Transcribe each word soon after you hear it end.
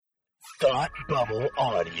Thought Bubble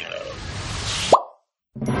Audio.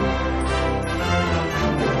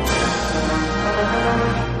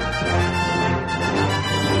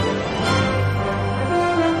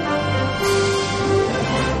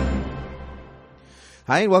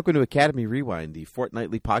 Hi, and welcome to Academy Rewind, the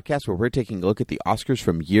fortnightly podcast where we're taking a look at the Oscars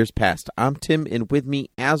from years past. I'm Tim, and with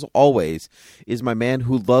me, as always, is my man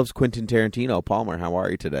who loves Quentin Tarantino. Palmer, how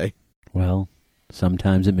are you today? Well,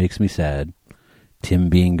 sometimes it makes me sad. Tim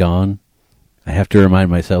being gone, I have to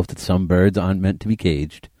remind myself that some birds aren't meant to be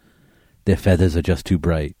caged. Their feathers are just too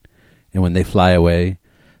bright. And when they fly away,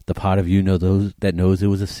 the part of you that knows it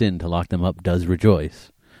was a sin to lock them up does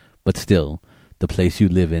rejoice. But still, the place you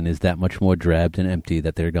live in is that much more drabbed and empty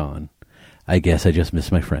that they're gone. I guess I just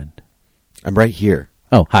miss my friend. I'm right here.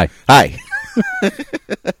 Oh, hi. Hi.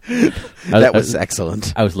 That was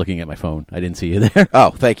excellent. I was looking at my phone. I didn't see you there.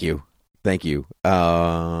 Oh, thank you. Thank you.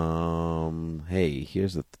 Hey,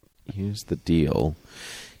 here's the deal.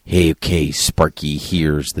 Hey, okay, Sparky,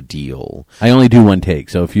 here's the deal. I only do one take,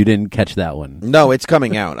 so if you didn't catch that one. No, it's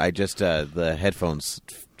coming out. I just, the headphones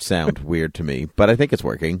sound weird to me, but I think it's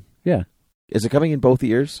working. Yeah. Is it coming in both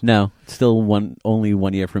ears? No, it's still only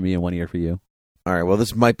 1 ear for me and 1 ear for you. All right, well,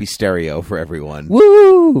 this might be stereo for everyone.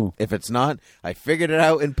 Woo! If it's not, I figured it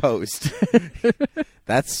out in post.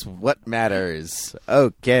 That's what matters.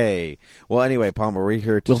 Okay. Well, anyway, Palmer, we're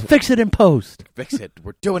here to... We'll fix it in post. Fix it.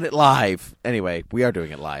 We're doing it live. Anyway, we are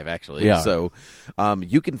doing it live, actually. Yeah. So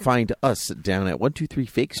you can find us down at 123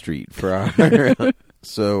 Fake Street for our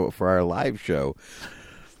for our live show.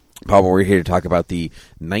 Palmer, we're here to talk about the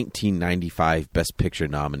 1995 Best Picture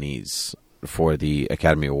nominees for the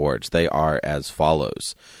Academy Awards. They are as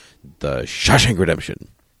follows: The Shawshank Redemption,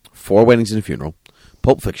 Four Weddings and a Funeral,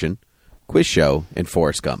 Pulp Fiction, Quiz Show, and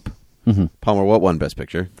Forrest Gump. Mm-hmm. Palmer, what won Best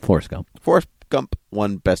Picture? Forrest Gump. Forrest Gump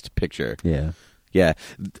won Best Picture. Yeah. Yeah.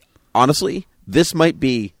 Honestly, this might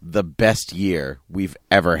be the best year we've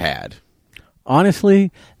ever had.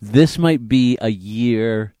 Honestly, this might be a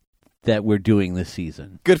year that we're doing this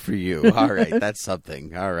season. Good for you. All right. That's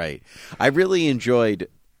something. All right. I really enjoyed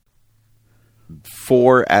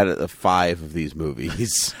 4 out of the 5 of these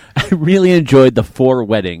movies. I really enjoyed the 4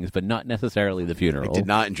 weddings, but not necessarily the funeral. I did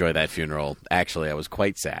not enjoy that funeral. Actually, I was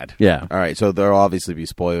quite sad. Yeah. All right. So there will obviously be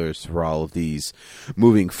spoilers for all of these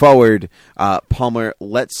moving forward. Palmer,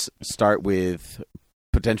 let's start with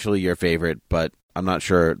potentially your favorite, but I'm not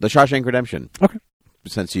sure. The Shawshank Redemption. Okay.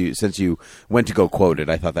 Since you went to go quote it,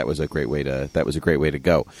 I thought that was a great way to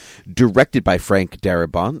go. Directed by Frank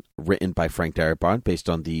Darabont, written by Frank Darabont, based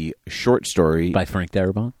on the short story By Frank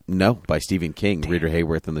Darabont? No, by Stephen King, Rita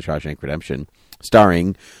Hayworth and The Shawshank Redemption,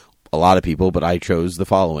 starring a lot of people, but I chose the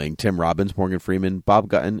following: Tim Robbins, Morgan Freeman, Bob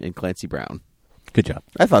Gutton, and Clancy Brown. Good job.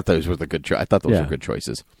 I thought those were were good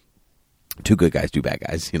choices. 2 good guys, 2 bad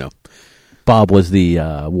guys. You know. Bob was the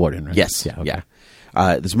warden, right? Yes. Yeah. Okay. Yeah.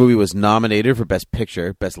 This movie was nominated for Best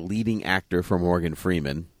Picture, Best Leading Actor for Morgan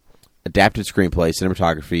Freeman, Adapted Screenplay,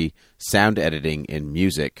 Cinematography, Sound Editing, and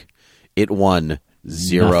Music. It won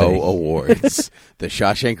 0 Nothing. awards. The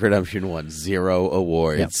Shawshank Redemption won 0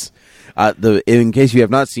 awards. Yep. In case you have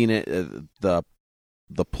not seen it, the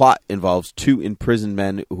plot involves 2 imprisoned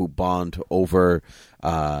men who bond over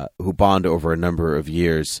a number of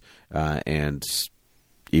years and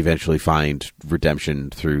eventually find redemption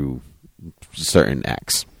through certain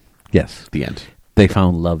acts. Yes. The end. They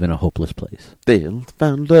found love in a hopeless place. They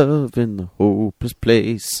found love in the hopeless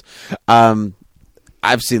place.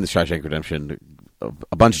 I've seen The Shawshank Redemption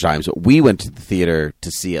a bunch of times. We went to the theater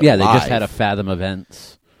to see it live. They just had a Fathom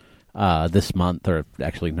Events this month, or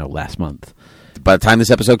actually, no, last month. By the time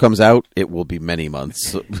this episode comes out, it will be many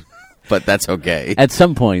months. But that's okay. At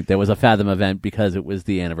some point, there was a Fathom event because it was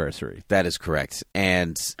the anniversary. That is correct.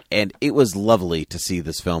 And it was lovely to see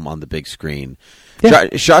this film on the big screen. Yeah.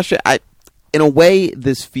 Shawshank, in a way,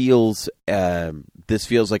 this feels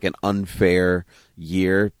like an unfair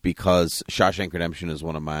year because Shawshank Redemption is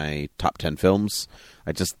one of my top 10 films.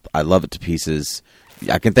 I love it to pieces.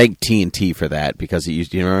 I can thank TNT for that because he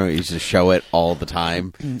used to show it all the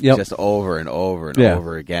time, just over and over and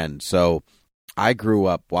over again. So I grew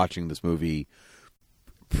up watching this movie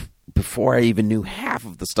before I even knew half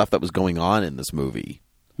of the stuff that was going on in this movie.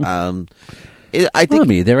 I think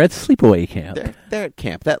Mommy, they're at sleepaway camp. They're at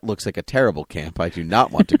camp. That looks like a terrible camp. I do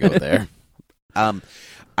not want to go there.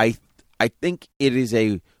 I think it is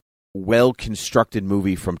a well-constructed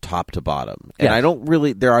movie from top to bottom.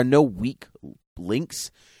 And there are no weak links.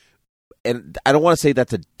 And I don't want to say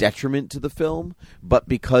that's a detriment to the film, but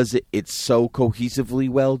because it's so cohesively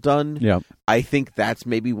well done, I think that's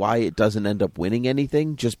maybe why it doesn't end up winning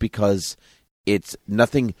anything, just because it's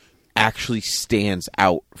nothing actually stands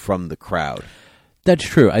out from the crowd. That's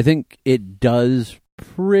true. I think it does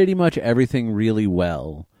pretty much everything really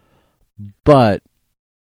well, but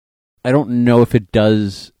I don't know if it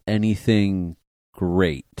does anything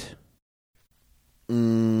great.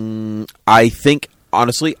 I think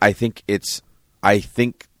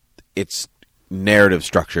its narrative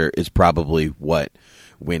structure is probably what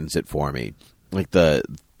wins it for me.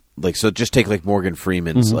 So just take like Morgan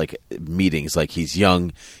Freeman's like meetings. Like he's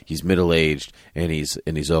young, he's middle aged, and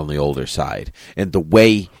he's on the older side. And the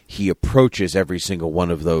way he approaches every single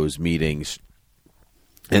one of those meetings,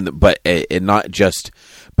 but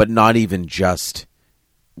not even just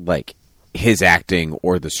like his acting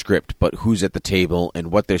or the script, but who's at the table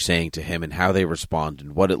and what they're saying to him and how they respond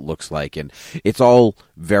and what it looks like, and it's all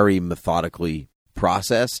very methodically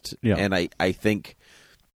processed. Yeah. And I think.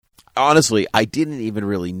 Honestly, I didn't even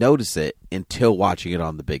really notice it until watching it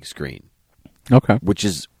on the big screen. Okay. Which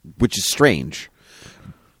is strange.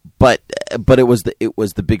 But it was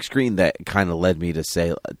the big screen that kind of led me to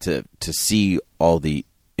see all the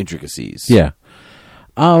intricacies. Yeah.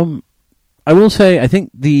 I will say I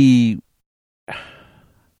think the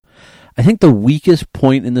weakest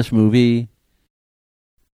point in this movie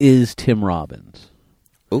is Tim Robbins.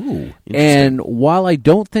 Ooh. And while I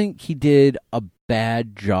don't think he did a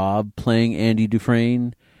bad job playing Andy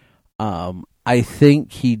Dufresne, I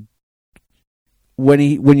think when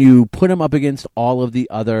you put him up against all of the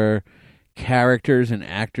other characters and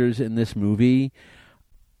actors in this movie,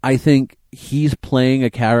 I think he's playing a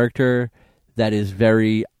character that is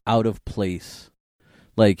very out of place.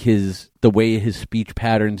 Like the way his speech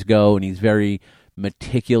patterns go, and he's very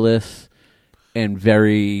meticulous and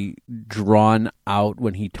very drawn out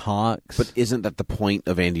when he talks. But isn't that the point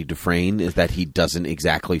of Andy Dufresne, is that he doesn't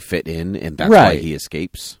exactly fit in, and that's right. why he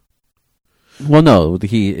escapes? Well, no,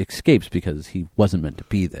 he escapes because he wasn't meant to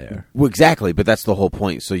be there. Well, exactly, but that's the whole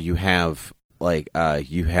point. So you have, oh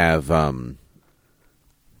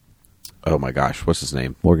my gosh, what's his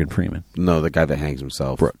name? Morgan Freeman. No, the guy that hangs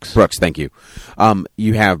himself. Brooks, thank you.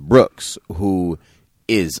 You have Brooks, who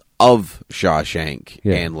is of Shawshank,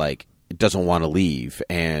 and, doesn't want to leave,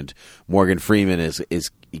 and Morgan Freeman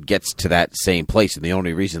gets to that same place, and the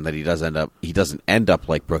only reason that he doesn't end up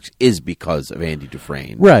like Brooks is because of Andy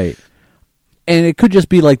Dufresne, right? And it could just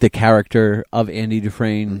be like the character of Andy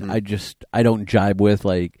Dufresne. I don't jibe with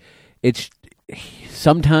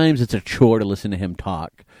sometimes it's a chore to listen to him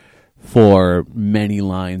talk for many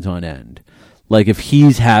lines on end. Like if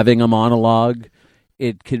he's having a monologue,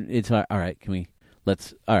 it's all right.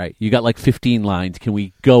 All right, you got like 15 lines. Can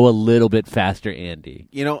we go a little bit faster, Andy?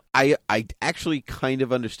 You know, I actually kind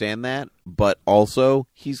of understand that, but also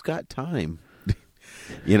he's got time.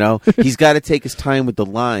 You know, he's got to take his time with the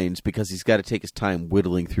lines because he's got to take his time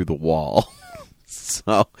whittling through the wall.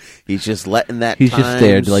 So he's just letting that he's time just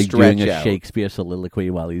there doing a out. Shakespeare soliloquy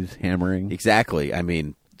while he's hammering. Exactly. I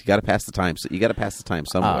mean, you got to pass the time. You got to pass the time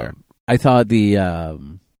somewhere. I thought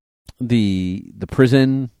the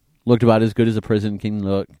prison looked about as good as a prison can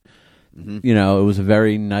look. Mm-hmm. You know, it was a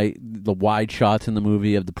very nice. The wide shots in the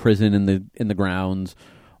movie of the prison in the grounds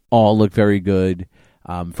all look very good.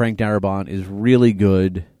 Frank Darabont is really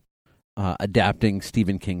good adapting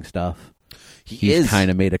Stephen King stuff. He's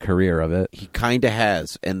kind of made a career of it. He kind of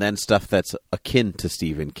has, and then stuff that's akin to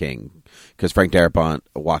Stephen King, because Frank Darabont,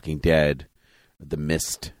 Walking Dead, The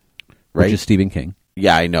Mist, right? Which is Stephen King.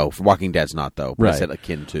 Yeah, I know. Walking Dead's not, though. But right. I said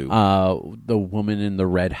akin to. The Woman in the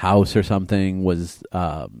Red House or something was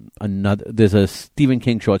another. There's a Stephen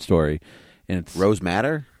King short story. And it's, Rose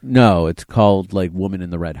Madder? No, it's called like Woman in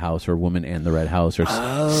the Red House or Woman and the Red House or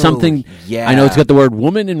something. Yeah. I know it's got the word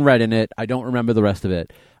woman in red in it. I don't remember the rest of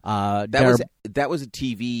it. That was a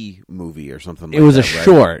TV movie or something like that. It was a right?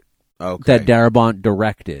 short that Darabont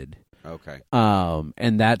directed. Okay.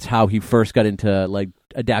 And that's how he first got into like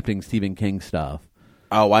adapting Stephen King stuff.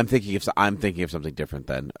 Oh, I'm thinking of something different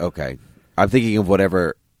then. Okay. I'm thinking of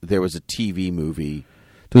whatever. There was a TV movie.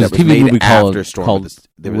 There was a TV movie called Rose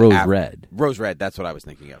Red. Rose Red, that's what I was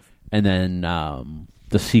thinking of. And then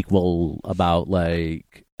the sequel about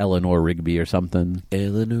like Eleanor Rigby or something.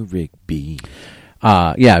 Eleanor Rigby.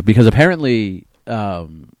 Yeah, because apparently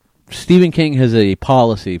Stephen King has a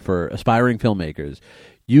policy for aspiring filmmakers.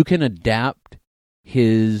 You can adapt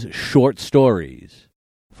his short stories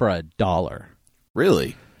for $1.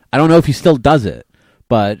 Really? I don't know if he still does it,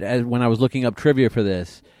 but when I was looking up trivia for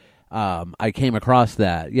this, I came across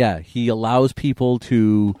that. Yeah, he allows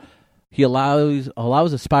aspiring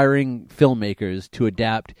filmmakers to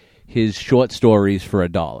adapt his short stories for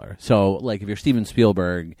 $1. So, like, if you're Steven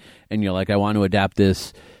Spielberg and you're like, I want to adapt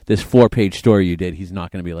this this 4-page story you did, he's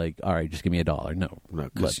not going to be like, all right, just give me $1. No,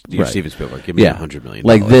 because right. Steven Spielberg, give me $100 million.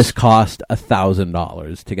 Like this cost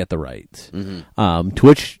 $1,000 to get the rights. To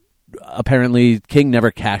which apparently King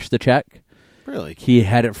never cashed the check. Really? He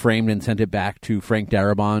had it framed and sent it back to Frank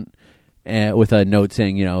Darabont with a note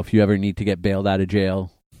saying, if you ever need to get bailed out of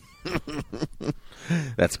jail.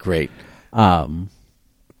 That's great. But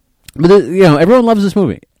everyone loves this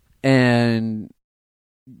movie, and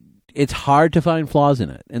it's hard to find flaws in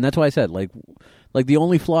it, and that's why I said like the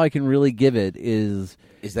only flaw I can really give it is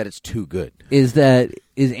that it's too good. Is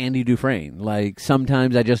Andy Dufresne. Like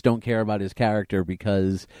sometimes I just don't care about his character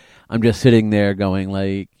because I'm just sitting there going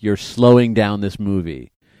like, you're slowing down this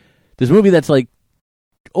movie that's like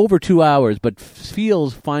over 2 hours, but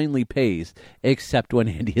feels finely paced, except when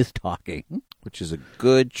Andy is talking, which is a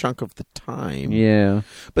good chunk of the time. Yeah,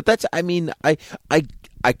 but that's. I mean, I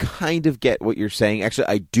kind of get what you're saying. Actually,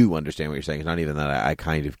 I do understand what you're saying. It's not even that I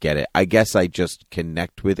kind of get it. I guess I just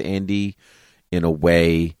connect with Andy in a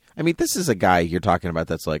way. I mean, this is a guy you're talking about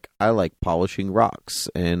that's like, I like polishing rocks,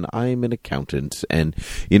 and I'm an accountant, and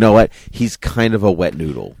you know what? He's kind of a wet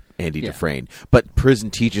noodle, Andy Dufresne. But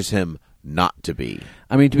prison teaches him not to be.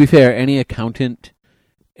 I mean, to be fair, any accountant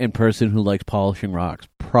and person who likes polishing rocks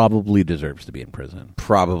probably deserves to be in prison.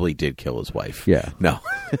 Probably did kill his wife. Yeah. No.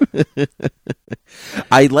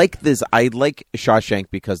 I like this. I like Shawshank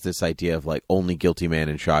because this idea of like only guilty man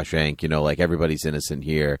in Shawshank, like everybody's innocent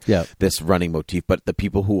here. Yeah. This running motif, but the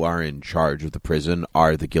people who are in charge of the prison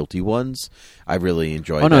are the guilty ones. I really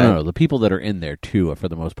enjoy that. No. The people that are in there too are for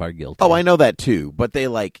the most part guilty. Oh, I know that too. But they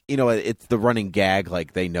like, it's the running gag.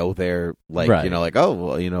 Like they know they're like, right. Like, oh,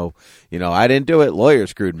 well, I didn't do it. Lawyer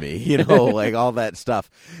screwed me, like all that stuff.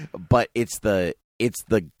 But it's the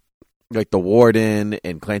like the warden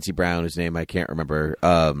and Clancy Brown, whose name I can't remember.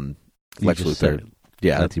 Lex Luthor.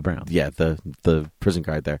 Yeah. Clancy Brown. Yeah, the prison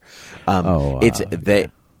guard there.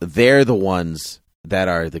 They're the ones that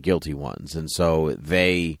are the guilty ones, and so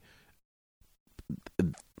their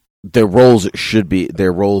roles should be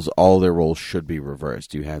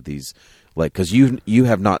reversed. You have these because you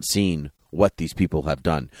have not seen what these people have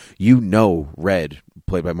done. Red,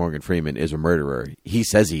 played by Morgan Freeman, is a murderer. He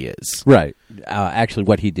says he is. Right. Actually,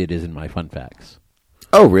 what he did is in my fun facts.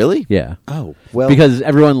 Oh, really? Yeah. Oh, well. Because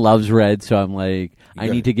everyone loves Red, so I'm like, I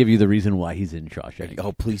need to give you the reason why he's in Shawshank.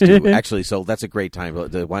 Oh, please do. Actually, so that's a great time. Why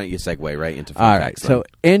don't you segue right into fun facts? So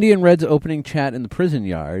Andy and Red's opening chat in the prison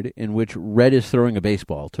yard, in which Red is throwing a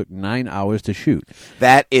baseball, took 9 hours to shoot.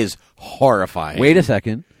 That is horrifying. Wait a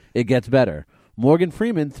second. It gets better. Morgan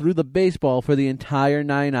Freeman threw the baseball for the entire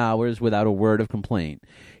 9 hours without a word of complaint.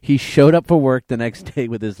 He showed up for work the next day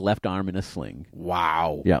with his left arm in a sling.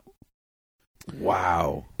 Wow. Yep.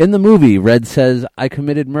 Wow. In the movie, Red says, "I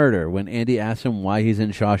committed murder," when Andy asks him why he's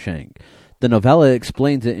in Shawshank. The novella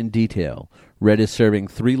explains it in detail. Red is serving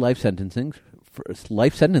 3 life sentences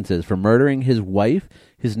for murdering his wife,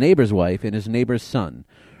 his neighbor's wife, and his neighbor's son.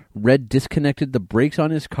 Red disconnected the brakes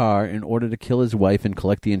on his car in order to kill his wife and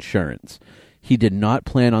collect the insurance. He did not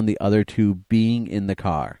plan on the other 2 being in the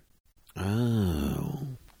car. Oh.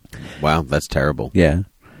 Wow, that's terrible. Yeah.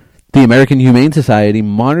 The American Humane Society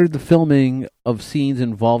monitored the filming of scenes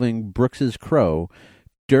involving Brooks's crow.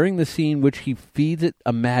 During the scene which he feeds it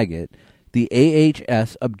a maggot, the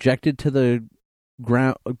AHS objected on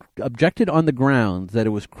the grounds that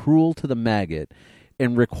it was cruel to the maggot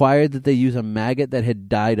and required that they use a maggot that had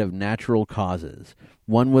died of natural causes.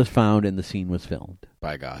 One was found and the scene was filmed.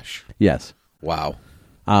 By gosh. Yes. Wow.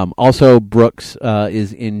 Also, Brooks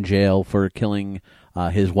is in jail for killing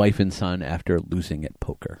his wife and son after losing at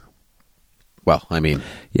poker. Well, I mean,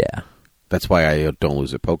 yeah, that's why I don't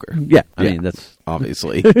lose at poker. Yeah, I mean that's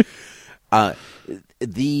obviously. I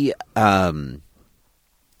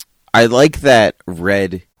like that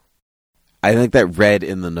Red. I think that Red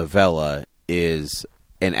in the novella is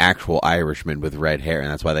an actual Irishman with red hair,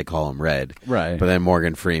 and that's why they call him Red. Right. But then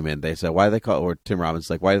Morgan Freeman, they said, why do they call, or Tim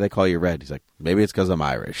Robbins, like, why do they call you Red? He's like, maybe it's because I'm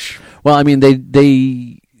Irish. Well, I mean,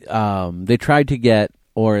 they tried to get,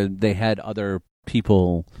 or they had other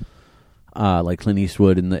people like Clint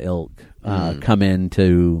Eastwood and the ilk come in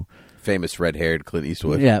to... Famous red-haired Clint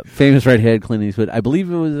Eastwood. Yeah, famous red-haired Clint Eastwood. I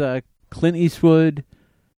believe it was Clint Eastwood,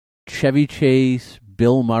 Chevy Chase,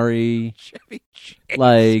 Bill Murray. Chevy Chase.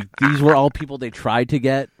 Like, these were all people they tried to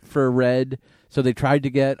get for Red. So they tried to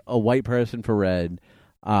get a white person for Red,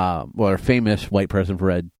 or a famous white person for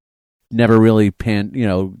Red. Never really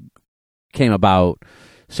came about.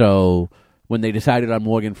 So when they decided on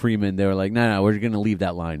Morgan Freeman, they were like, no, we're going to leave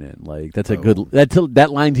that line in. Like, that's a good... That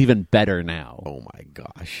line's even better now. Oh, my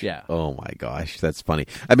gosh. Yeah. Oh, my gosh. That's funny.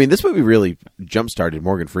 I mean, this movie really jump-started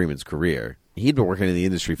Morgan Freeman's career. he'd been working in the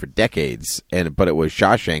industry for decades, but it was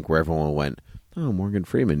Shawshank where everyone went, "Oh, Morgan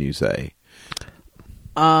Freeman, you say?"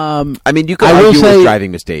 I mean, you could argue with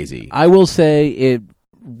Driving Miss Daisy. I will say it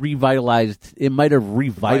revitalized. It might have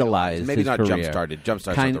revitalized maybe his not career. Jump-started.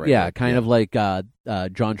 Jump-started. Kind of like John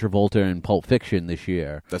Travolta in Pulp Fiction this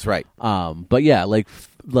year. That's right. But yeah,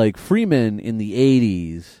 like Freeman in the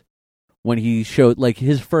 80s when he showed like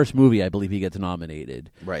his first movie, I believe he gets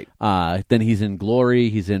nominated. Right. Then he's in Glory.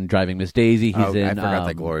 He's in Driving Miss Daisy. He's in. I forgot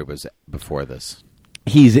that Glory was before this.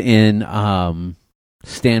 He's in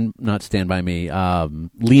Stand By Me,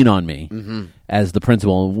 Lean on Me as the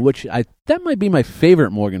principal, which that might be my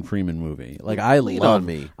favorite Morgan Freeman movie. Like I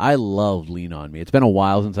love Lean on Me. It's been a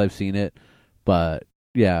while since I've seen it, but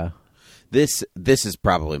yeah. This is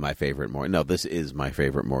probably my favorite. This is my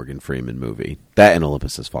favorite Morgan Freeman movie. That and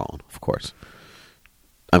Olympus Has Fallen, of course.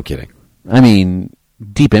 I'm kidding. I mean,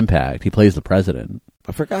 Deep Impact. He plays the president.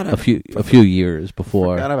 I forgot a few years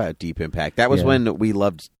before. I forgot about Deep Impact. That was when we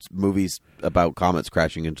loved movies about comets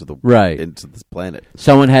crashing into this planet.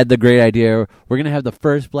 Someone had the great idea: we're going to have the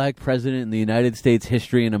first black president in the United States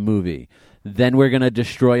history in a movie. Then we're going to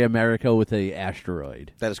destroy America with an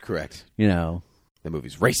asteroid. That is correct. You know, the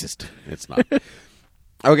movie's racist. It's not.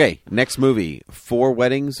 Okay, next movie, 4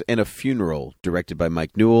 Weddings and a Funeral, directed by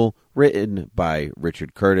Mike Newell, written by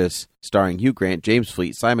Richard Curtis, starring Hugh Grant, James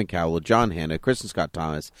Fleet, Simon Cowell, John Hannah, Kristen Scott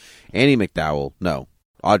Thomas, Andy McDowell.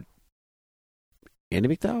 Andy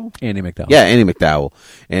McDowell? Andy McDowell. Yeah, Andy McDowell,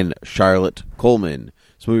 and Charlotte Coleman.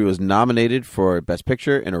 This movie was nominated for Best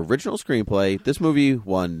Picture and Original Screenplay. This movie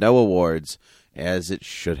won no awards, as it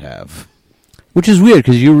should have. Which is weird,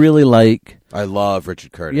 because you really like... I love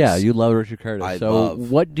Richard Curtis. Yeah, you love Richard Curtis.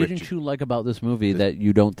 What didn't you like about this movie that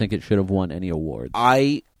you don't think it should have won any awards?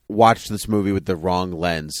 I watched this movie with the wrong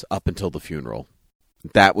lens up until the funeral.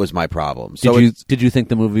 That was my problem. Did you think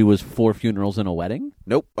the movie was 4 funerals and a wedding?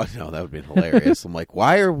 Nope. No, that would have been hilarious. I'm like,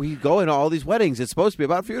 why are we going to all these weddings? It's supposed to be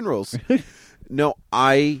about funerals. No,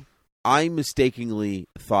 I mistakenly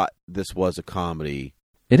thought this was a comedy.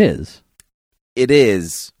 It is. It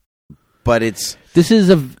is. But this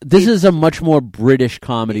is a much more British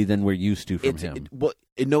comedy than we're used to from him.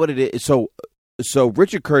 You know what it is? So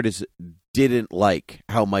Richard Curtis didn't like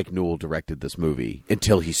how Mike Newell directed this movie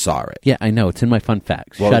until he saw it. Yeah, I know. It's in my fun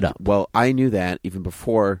facts. Shut up. Well, I knew that even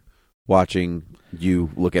before watching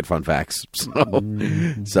you look at fun facts.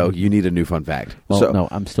 So you need a new fun fact. Well, no,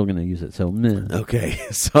 I'm still going to use it. So okay.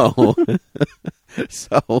 So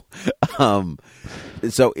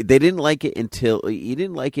they didn't like it until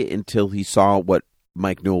he saw what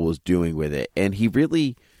Mike Newell was doing with it, and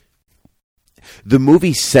the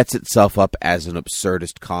movie sets itself up as an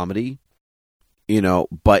absurdist comedy,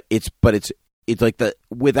 but it's like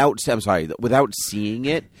without seeing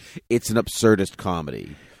it, it's an absurdist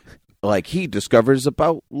comedy. Like, he discovers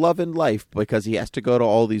about love and life because he has to go to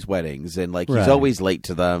all these weddings, and he's always late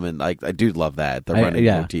to them, and I do love that, the running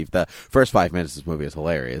motif. The first 5 minutes of this movie is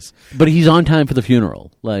hilarious. But he's on time for the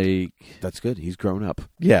funeral. That's good. He's grown up.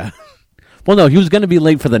 Yeah. Well, no, he was going to be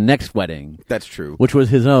late for the next wedding. That's true. Which was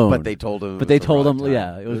his own. But they told him.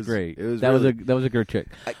 Yeah, it was great. That was a good trick.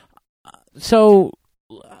 So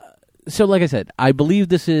like I said, I believe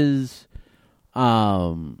this is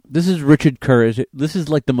Richard Curtis. This is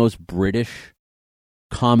like the most British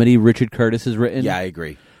comedy Richard Curtis has written. Yeah, I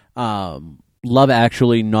agree. Love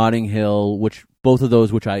Actually, Notting Hill, both of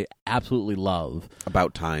those I absolutely love.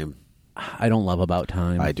 About Time. I don't love About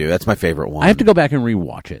Time. I do. That's my favorite one. I have to go back and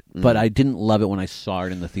rewatch it, but I didn't love it when I saw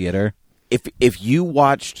it in the theater. If you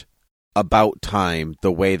watched About Time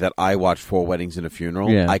the way that I watched 4 Weddings and a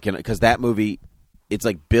Funeral, I can, because that movie, it's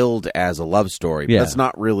like billed as a love story, but that's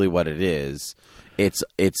not really what it is. It's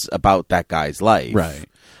about that guy's life, right?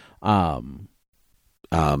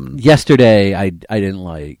 Yesterday, I didn't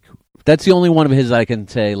like. That's the only one of his I can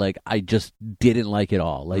say I just didn't like it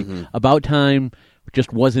all. About Time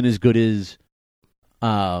just wasn't as good as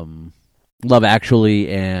Love Actually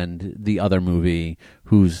and the other movie,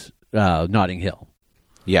 who's Notting Hill.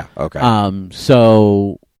 Yeah. Okay.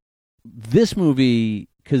 So this movie.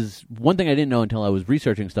 Because one thing I didn't know until I was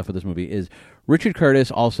researching stuff for this movie is Richard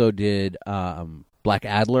Curtis also did Black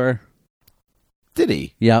Adler. Did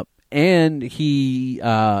he? Yep. And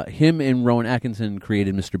him and Rowan Atkinson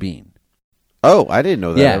created Mr. Bean. Oh, I didn't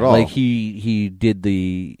know that at all. He did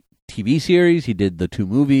the TV series. He did the 2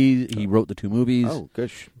 movies. He wrote the 2 movies. Oh,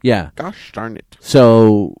 gosh. Yeah. Gosh darn it.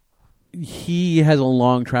 So he has a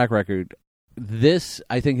long track record. This,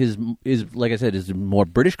 I think, is like I said, is more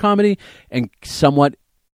British comedy and somewhat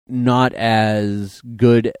not as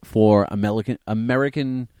good for American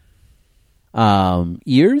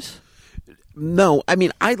ears. No, I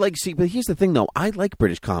mean I like but here's the thing though. I like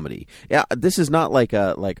British comedy. Yeah, this is not like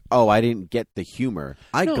oh I didn't get the humor.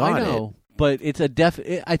 I got it. But it's I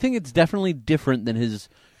think it's definitely different than his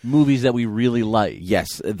movies that we really like.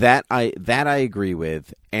 Yes, that I agree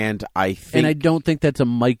with, and I don't think that's a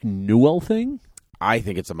Mike Newell thing. I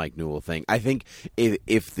think it's a Mike Newell thing. I think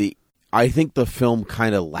I think the film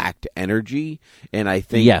kind of lacked energy, and I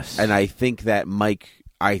think I think that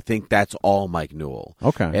I think that's all Mike Newell.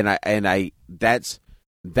 Okay, and I that's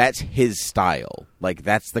his style. Like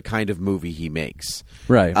that's the kind of movie he makes.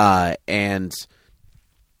 Right. And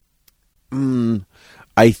I'm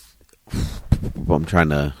trying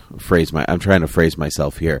to phrase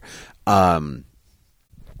myself here.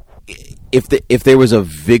 If there was a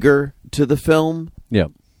vigor to the film,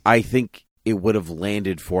 I think it would have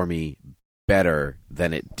landed for me better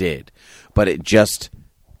than it did. But it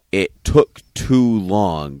took too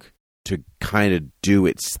long to kind of do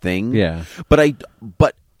its thing. Yeah.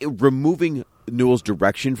 But removing Newell's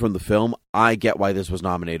direction from the film, I get why this was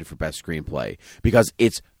nominated for Best Screenplay, because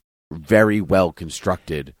it's very well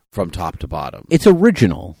constructed from top to bottom. It's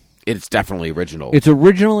original. It's definitely original. It's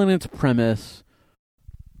original in its premise.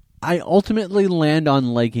 I ultimately land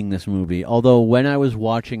on liking this movie, although when I was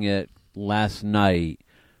watching it last night,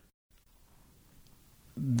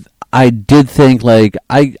 I did think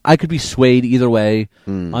I could be swayed either way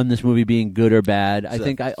on this movie being good or bad. I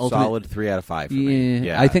think I ultimately solid 3 out of 5 for me.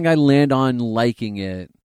 Yeah, I think I land on liking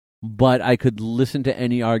it, but I could listen to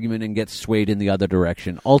any argument and get swayed in the other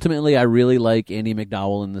direction. Ultimately, I really like Andie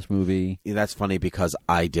MacDowell in this movie. Yeah, that's funny because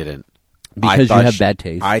I didn't. Because you have bad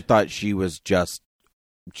taste. I thought she was just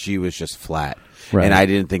flat, right. And I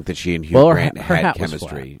didn't think that she and Hugh Grant had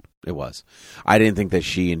chemistry. It was. I didn't think that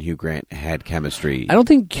she and Hugh Grant had chemistry. I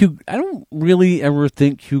don't really ever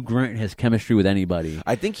think Hugh Grant has chemistry with anybody.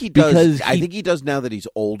 I think he does. I think he does now that he's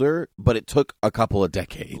older, but it took a couple of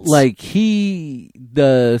decades. Like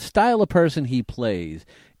the style of person he plays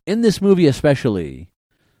in this movie, especially,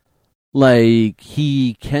 like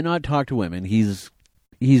he cannot talk to women. He's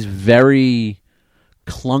very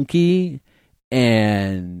clunky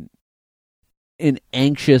and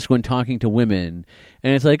anxious when talking to women,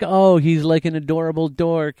 and it's like, oh, he's like an adorable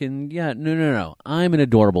dork, and no, I'm an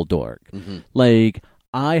adorable dork. Mm-hmm. Like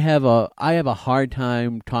I have a hard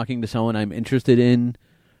time talking to someone I'm interested in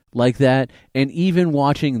like that, and even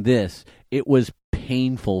watching this, it was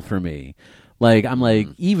painful for me. Like I'm like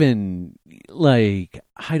even like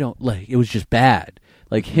I don't like it was just bad.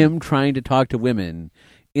 Like him trying to talk to women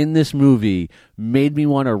in this movie made me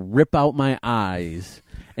want to rip out my eyes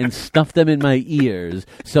and stuff them in my ears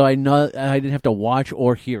so I didn't have to watch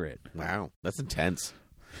or hear it. Wow, that's intense.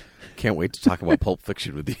 Can't wait to talk about Pulp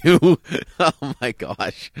Fiction with you. Oh my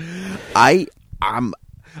gosh. I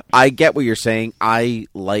get what you're saying. I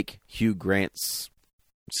like Hugh Grant's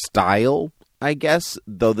style, I guess,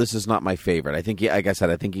 though this is not my favorite. I think, like I said,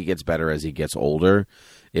 I think he gets better as he gets older.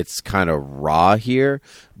 It's kind of raw here.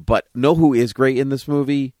 But know who is great in this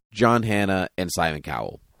movie? John Hannah and Simon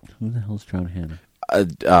Cowell. Who the hell's John Hannah?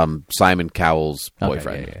 Simon Cowell's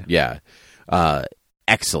boyfriend. Okay, yeah.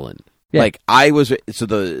 Excellent. Yeah. Like I was, so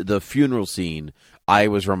the funeral scene, I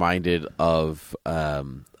was reminded of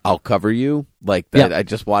I'll Cover You. Like that. Yeah. I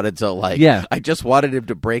just wanted to I just wanted him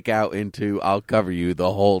to break out into I'll Cover You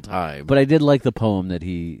the whole time. But I did like the poem that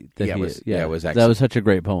it was excellent. That was such a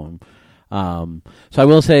great poem. So I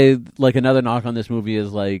will say, like, another knock on this movie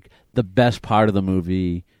is like the best part of the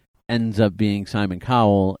movie ends up being Simon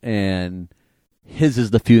Cowell, and his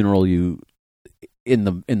is the funeral in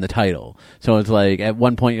the title. So it's like at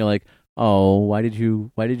one point you're like, oh, why did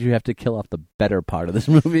you have to kill off the better part of this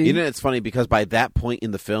movie? You know, it's funny because by that point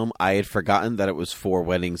in the film, I had forgotten that it was 4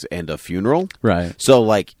 weddings and a funeral. Right. So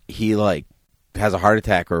like he has a heart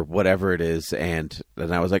attack or whatever it is, and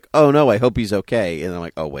I was like, oh no, I hope he's okay. And I'm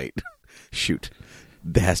like, oh wait. Shoot,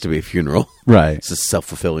 there has to be a funeral. Right. It's a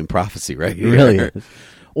self-fulfilling prophecy, right? It really is.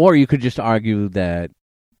 Or you could just argue that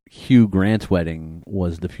Hugh Grant's wedding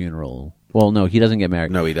was the funeral. Well, no, he doesn't get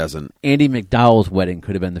married. No, he doesn't. Andie MacDowell's wedding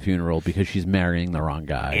could have been the funeral because she's marrying the wrong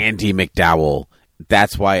guy. Andie MacDowell.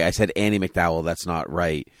 That's why I said Andie MacDowell. That's not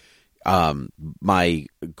right. My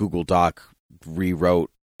Google Doc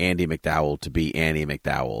rewrote Andie MacDowell to be Annie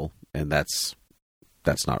MacDowell, and that's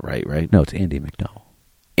not right, right? No, it's Andie MacDowell.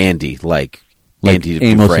 Andy, like Andy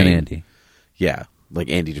Amos Dufresne. and Andy. Yeah, like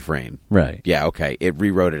Andy Dufresne. Right. Yeah, okay. It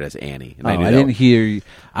rewrote it as Annie. And I didn't hear you.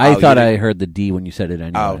 I thought I heard the D when you said it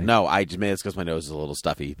anyway. Oh, no, I just made it because my nose is a little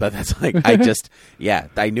stuffy. But that's like, I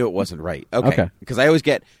knew it wasn't right. Okay. Because I always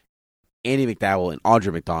get Andie MacDowell and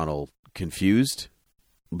Audra McDonald confused,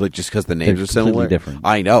 but just because the names are similar. Different.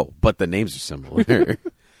 I know, but the names are similar.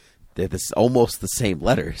 They're almost the same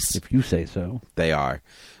letters. If you say so. They are.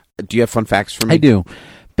 Do you have fun facts for me? I do.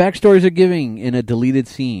 Backstories are giving in a deleted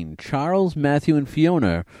scene. Charles, Matthew, and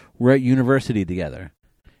Fiona were at university together.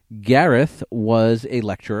 Gareth was a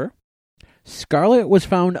lecturer. Scarlett was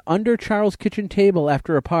found under Charles' kitchen table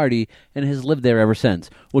after a party and has lived there ever since,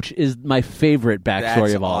 which is my favorite backstory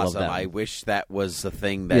That's of all awesome. of them. I wish that was the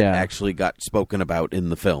thing that actually got spoken about in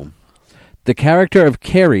the film. The character of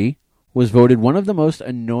Carrie was voted one of the most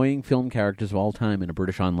annoying film characters of all time in a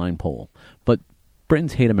British online poll. But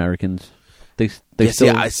Britons hate Americans. They still...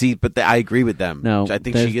 Yeah, I see, but I agree with them. No, I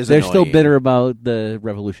think she is they're annoying. still bitter about the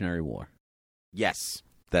Revolutionary War. Yes.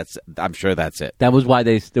 I'm sure that's it. That was why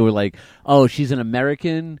they were like, "Oh, she's an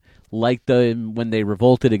American," like when they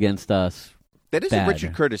revolted against us. That is a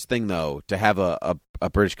Richard Curtis thing, though, to have a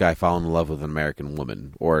British guy fall in love with an American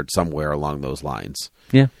woman, or somewhere along those lines.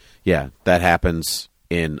 Yeah, yeah, that happens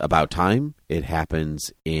in About Time. It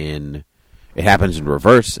happens in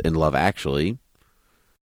reverse in Love Actually.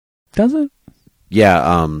 Does it?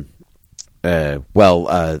 Yeah.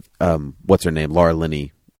 What's her name? Laura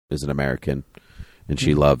Linney is an American. And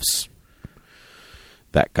she loves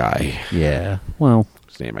that guy. Yeah. Well,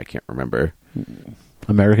 his name I can't remember.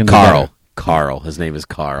 Americans. Carl. His name is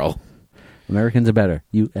Carl. Americans are better.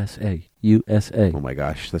 USA. USA. Oh my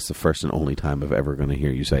gosh, that's the first and only time I'm ever going to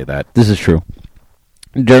hear you say that. This is true.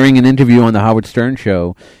 During an interview on the Howard Stern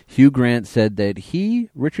show, Hugh Grant said that he,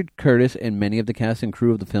 Richard Curtis, and many of the cast and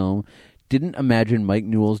crew of the film didn't imagine Mike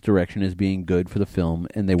Newell's direction as being good for the film,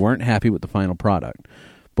 and they weren't happy with the final product.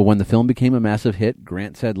 But when the film became a massive hit,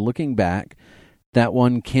 Grant said, looking back, that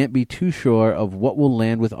one can't be too sure of what will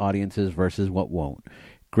land with audiences versus what won't.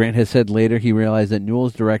 Grant has said later he realized that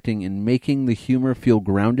Newell's directing and making the humor feel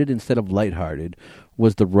grounded instead of lighthearted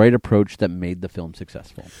was the right approach that made the film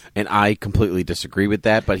successful. And I completely disagree with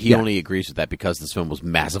that, but he only agrees with that because this film was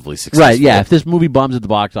massively successful. Right, yeah. If this movie bombs at the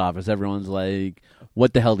box office, everyone's like,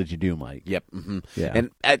 what the hell did you do, Mike? Yep. Mm-hmm. Yeah. And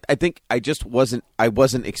I think I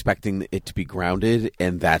wasn't expecting it to be grounded,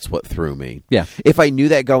 and that's what threw me. Yeah. If I knew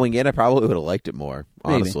that going in, I probably would have liked it more,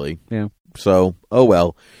 honestly. Maybe. Yeah. So, oh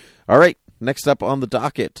well. All right. Next up on the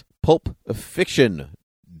docket, Pulp Fiction,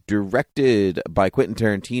 directed by Quentin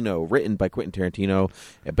Tarantino, written by Quentin Tarantino,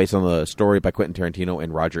 based on the story by Quentin Tarantino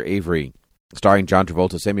and Roger Avery, starring John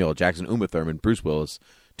Travolta, Samuel L. Jackson, Uma Thurman, Bruce Willis,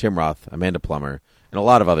 Tim Roth, Amanda Plummer, and a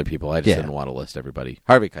lot of other people. I just didn't want to list everybody.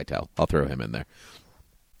 Harvey Keitel, I'll throw him in there.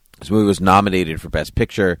 This movie was nominated for Best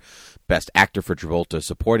Picture, Best Actor for Travolta,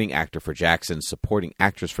 Supporting Actor for Jackson, Supporting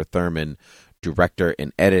Actress for Thurman, Director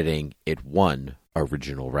and Editing. It won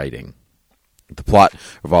Original Writing. The plot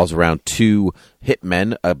revolves around two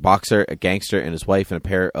hitmen, a boxer, a gangster, and his wife, and a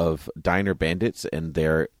pair of diner bandits, and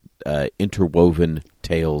their interwoven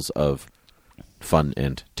tales of fun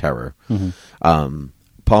and terror. Mm-hmm.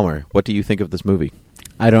 Palmer, what do you think of this movie?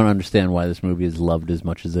 I don't understand why this movie is loved as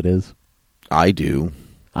much as it is. I do.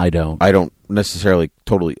 I don't. I don't necessarily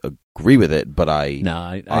totally agree with it, but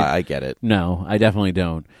I get it. No, I definitely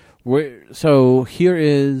don't. So here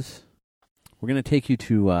is... We're going to take you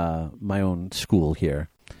to my own school here.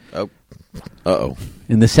 Oh. Uh-oh.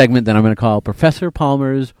 In the segment that I'm going to call Professor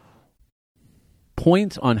Palmer's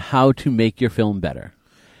Points on How to Make Your Film Better.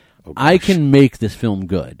 Oh, I can make this film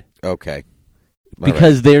good. Okay.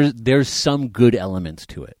 Because there's some good elements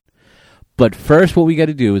to it. But first what we got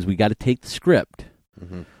to do is we got to take the script.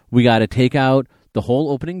 Mm-hmm. We got to take out the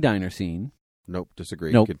whole opening diner scene. Nope,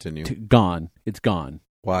 disagree. Nope, continue. Gone. It's gone.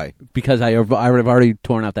 Why? Because I would have already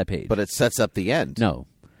torn out that page. But it sets up the end. No.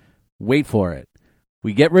 Wait for it.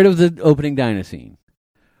 We get rid of the opening diner scene.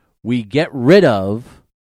 We get rid of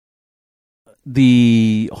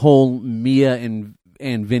the whole Mia and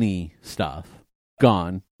Vinny stuff.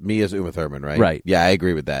 Gone. Mia's Uma Thurman, right? Right. Yeah, I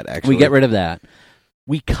agree with that, actually. We get rid of that.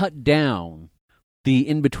 We cut down the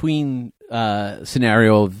in-between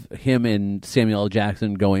scenario of him and Samuel L.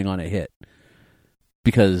 Jackson going on a hit.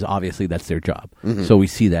 Because obviously that's their job. Mm-hmm. So we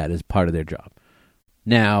see that as part of their job.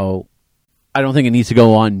 Now, I don't think it needs to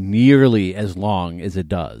go on nearly as long as it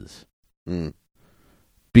does. Mm.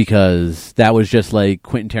 Because that was just like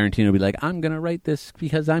Quentin Tarantino be like, I'm going to write this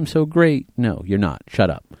because I'm so great. No, you're not. Shut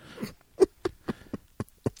up.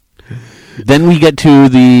 Then we get to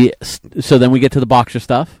the boxer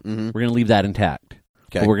stuff. Mm-hmm. We're going to leave that intact.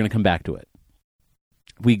 Okay. But we're going to come back to it.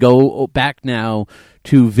 We go back now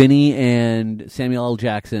to Vinny and Samuel L.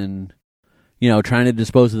 Jackson, trying to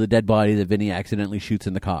dispose of the dead body that Vinny accidentally shoots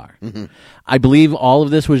in the car. Mm-hmm. I believe all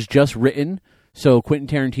of this was just written so Quentin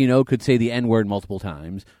Tarantino could say the N-word multiple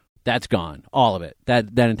times. That's gone. All of it.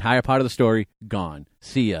 That entire part of the story, gone.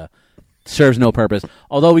 See ya. serves no purpose.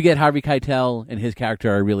 Although we get Harvey Keitel and his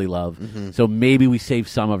character I really love. So maybe we save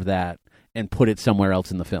some of that and put it somewhere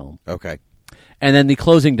else in the film. Okay. And then the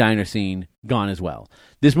closing diner scene, gone as well.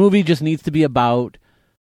 This movie just needs to be about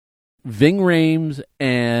Ving Rhames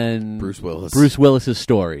and Bruce Willis's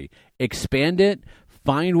story. Expand it,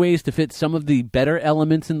 find ways to fit some of the better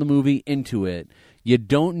elements in the movie into it. You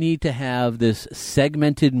don't need to have this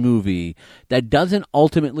segmented movie that doesn't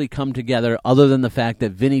ultimately come together other than the fact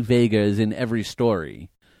that Vinny Vega is in every story.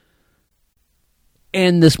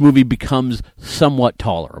 And this movie becomes somewhat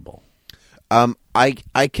tolerable.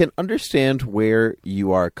 I can understand where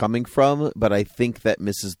you are coming from, but I think that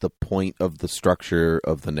misses the point of the structure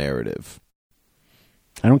of the narrative.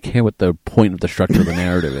 I don't care what the point of the structure of the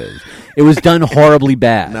narrative is. It was done horribly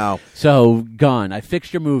bad. No. So, gone. I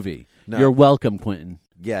fixed your movie. No. You're welcome, Quentin.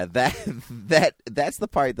 Yeah, that's the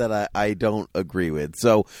part that I don't agree with.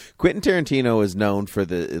 So Quentin Tarantino is known for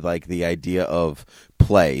the idea of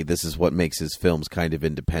play. This is what makes his films kind of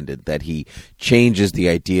independent, that he changes the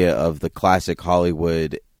idea of the classic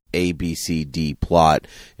Hollywood ABCD plot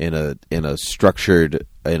in a structured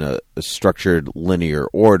linear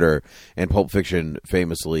order, and Pulp Fiction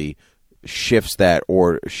famously shifts that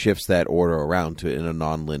order around in a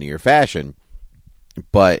non-linear fashion.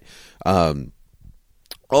 But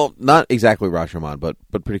well, not exactly Rashomon, but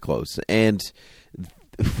pretty close.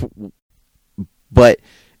 But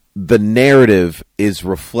the narrative is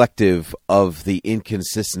reflective of the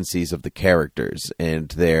inconsistencies of the characters and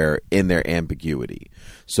their ambiguity.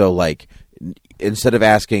 So, like, instead of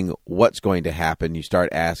asking what's going to happen, you start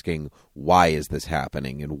asking why is this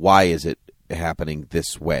happening and why is it happening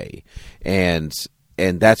this way, and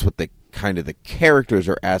that's what the characters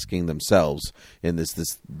are asking themselves in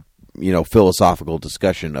this philosophical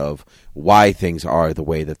discussion of why things are the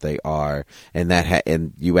way that they are, and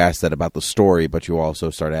and you ask that about the story, but you also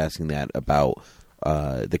start asking that about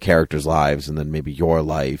the characters' lives, and then maybe your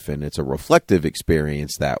life, and it's a reflective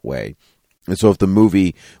experience that way. And so, if the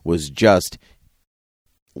movie was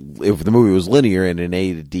linear in an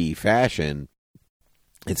A to D fashion,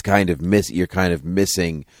 it's you're kind of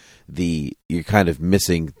missing the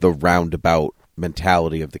roundabout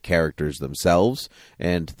mentality of the characters themselves,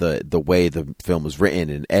 and the way the film was written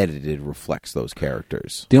and edited reflects those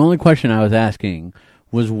characters. The only question I was asking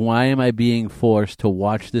was, why am I being forced to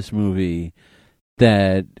watch this movie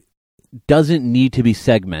that doesn't need to be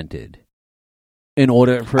segmented in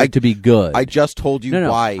order for it to be good? I just told you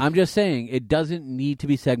why. I'm just saying it doesn't need to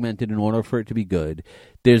be segmented in order for it to be good.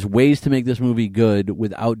 There's ways to make this movie good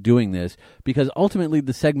without doing this, because ultimately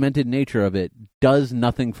the segmented nature of it does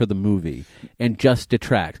nothing for the movie and just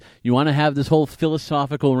detracts. You want to have this whole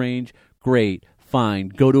philosophical range? Great, fine.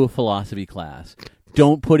 Go to a philosophy class.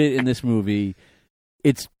 Don't put it in this movie.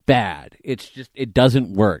 It's bad. It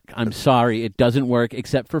doesn't work. I'm sorry, it doesn't work,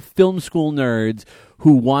 except for film school nerds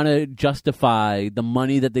who want to justify the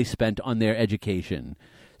money that they spent on their education.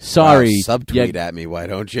 Sorry. Subtweet at me, why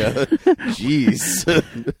don't you?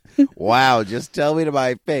 Jeez. Wow, just tell me to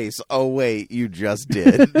my face. Oh, wait, you just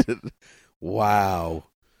did. Wow.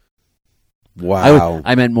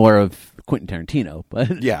 I meant more of Quentin Tarantino,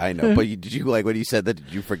 but yeah, I know. But did you like when you said that?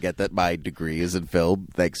 Did you forget that my degree is in film?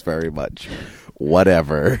 Thanks very much.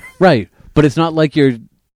 Whatever. Right, but it's not like you're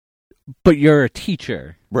a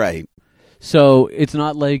teacher, right? So it's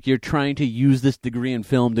not like you're trying to use this degree in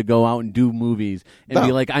film to go out and do movies and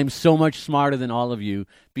be like, I'm so much smarter than all of you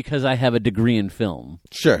because I have a degree in film.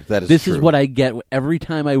 Sure, that is This true. is what I get every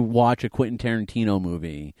time I watch a Quentin Tarantino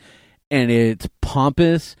movie, and it's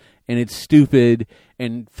pompous and it's stupid,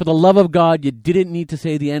 and for the love of God, you didn't need to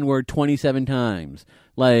say the N-word 27 times.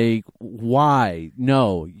 Like, why?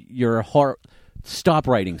 No, you're Stop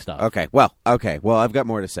writing stuff. Okay. Well, I've got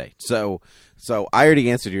more to say. So I already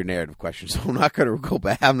answered your narrative question, so I'm not going to go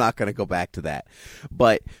back. I'm not going to go back to that.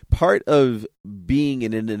 But part of being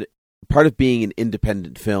an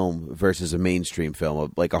independent film versus a mainstream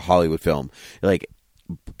film, like a Hollywood film, like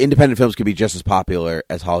independent films can be just as popular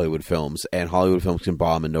as Hollywood films, and Hollywood films can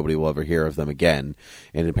bomb and nobody will ever hear of them again.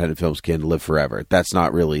 And independent films can live forever. That's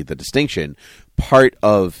not really the distinction. Part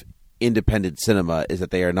of independent cinema is that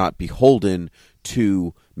they are not beholden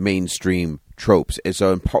to mainstream tropes, and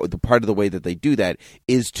so part of the way that they do that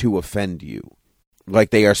is to offend you. Like,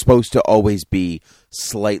 they are supposed to always be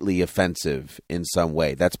slightly offensive in some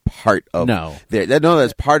way. That's part of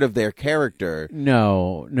that's part of their character.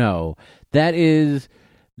 No, that is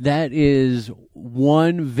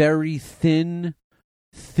one very thin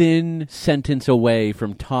sentence away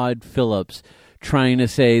from Todd Phillips trying to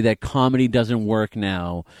say that comedy doesn't work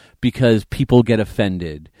now because people get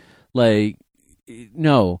offended. Like,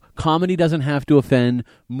 No, comedy doesn't have to offend.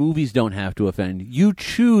 Movies don't have to offend. You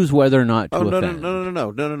choose whether or not to offend.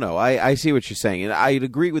 No. I see what you're saying, and I'd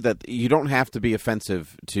agree with that. You don't have to be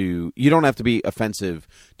offensive to. You don't have to be offensive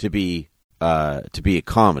to be a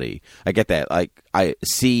comedy. I get that. Like I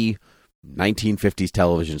see 1950s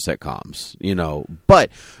television sitcoms, But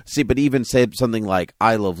even said something like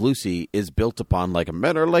 "I Love Lucy" is built upon like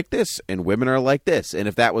men are like this and women are like this, and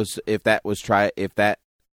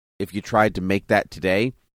if you tried to make that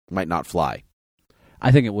today, it might not fly.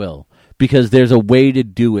 I think it will, because there's a way to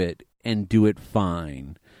do it and do it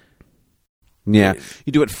fine. Yeah,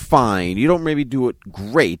 you do it fine. You don't maybe do it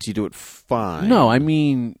great. You do it fine. No, I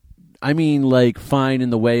mean like fine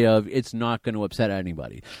in the way of it's not going to upset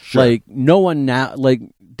anybody. Sure. Like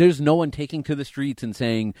there's no one taking to the streets and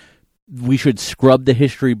saying we should scrub the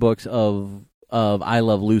history books of I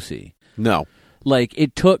Love Lucy. No. Like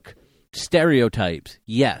it took stereotypes.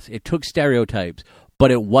 Yes, it took stereotypes,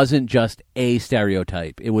 but it wasn't just a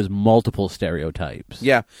stereotype. It was multiple stereotypes.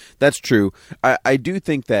 Yeah, that's true. I do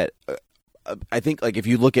think that I think like if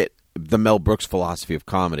you look at the Mel Brooks philosophy of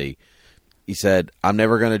comedy, he said, "I'm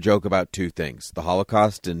never going to joke about two things: the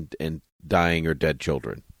Holocaust and dying or dead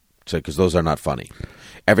children, because those are not funny.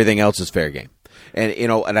 Everything else is fair game." And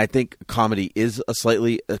and I think comedy is a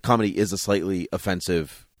slightly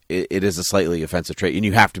offensive. It is a slightly offensive trait, and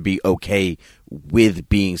you have to be okay with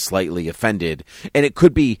being slightly offended. And it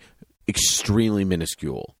could be extremely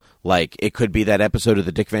minuscule. Like, it could be that episode of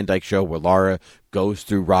the Dick Van Dyke Show where Laura goes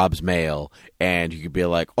through Rob's mail, and you could be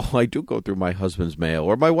like, "Oh, I do go through my husband's mail,"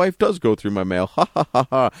 or "My wife does go through my mail." Ha ha ha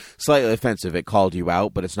ha. Slightly offensive. It called you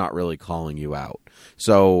out, but it's not really calling you out.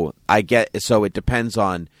 So it depends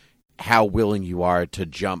on how willing you are to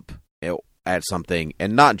jump at something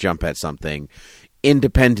and not jump at something.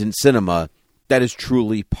 Independent cinema, that is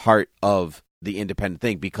truly part of the independent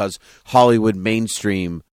thing, because Hollywood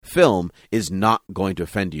mainstream film is not going to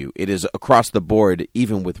offend you. It is across the board,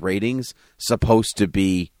 even with ratings, supposed to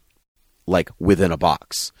be like within a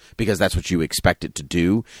box, because that's what you expect it to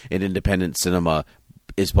do. And independent cinema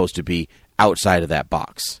is supposed to be outside of that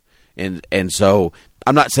box. And so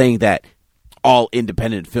I'm not saying that all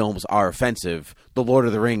independent films are offensive. The Lord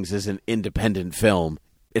of the Rings is an independent film.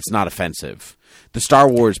 It's not offensive. The Star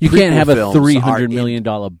Wars you can't have a $300 million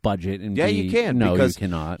million budget and you can. No, because, you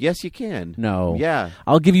cannot. Yes, you can. No. Yeah.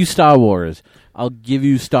 I'll give you Star Wars. I'll give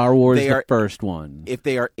you Star Wars, the first one. If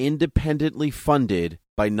they are independently funded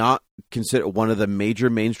by not consider one of the major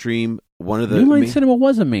mainstream, New Line Cinema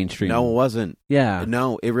was a mainstream. No, it wasn't. Yeah.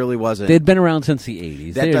 No, it really wasn't. They'd been around since the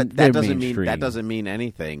 80s. That doesn't mean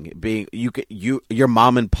anything. Your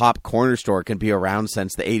mom and pop corner store can be around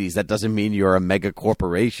since the 80s. That doesn't mean you're a mega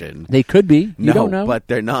corporation. They could be. You don't know. But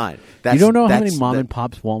they're not. You don't know how many mom and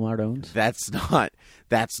pops Walmart owns? That's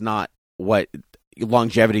not what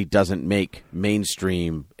longevity doesn't make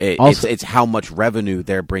mainstream. It's how much revenue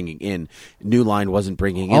they're bringing in. New Line wasn't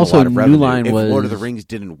bringing in a lot of revenue. If Lord of the Rings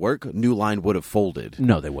didn't work, New Line would have folded.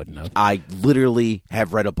 No, they wouldn't have. I literally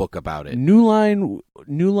have read a book about it. New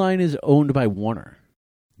Line is owned by Warner.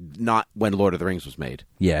 Not when Lord of the Rings was made.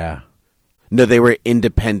 Yeah. No, they were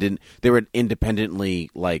independent. They were an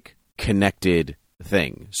independently connected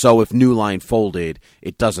thing. So if New Line folded,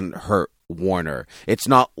 it doesn't hurt Warner. It's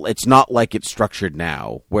not like it's structured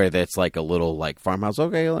now, where that's like a little farmhouse.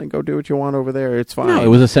 Okay, go do what you want over there. It's fine. No, it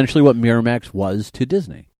was essentially what Miramax was to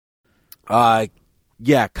Disney.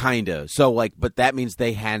 Yeah, kind of. So but that means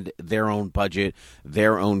they had their own budget,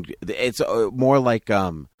 their own. It's more like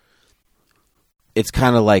it's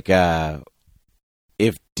kind of like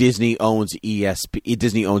if Disney owns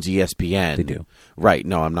ESPN. They do. Right.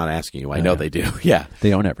 No, I'm not asking you. I know they do. Yeah.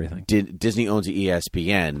 They own everything. Disney owns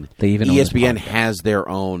ESPN. They even ESPN has their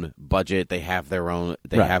own budget. They have their own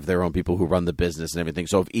have their own people who run the business and everything.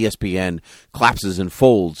 So if ESPN collapses and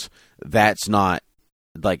folds, that's not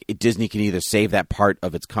Disney can either save that part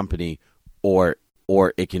of its company or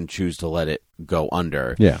it can choose to let it go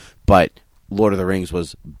under. Yeah. But Lord of the Rings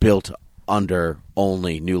was built under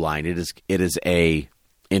only New Line. It is a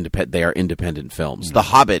independent. They are independent films. Mm-hmm. The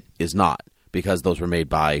Hobbit is not, because those were made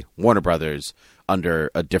by Warner Brothers under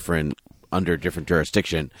different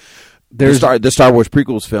jurisdiction. The Star Wars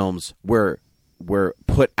prequels films were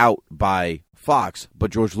put out by Fox,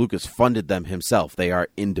 but George Lucas funded them himself. They are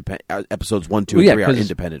independent. Episodes 1, 2, and 3 are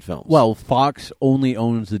independent films. Well, Fox only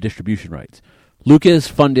owns the distribution rights. Lucas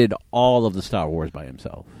funded all of the Star Wars by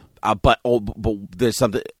himself. But there's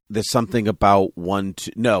something about 1,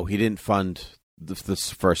 2. No, he didn't fund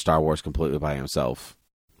this first Star Wars completely by himself.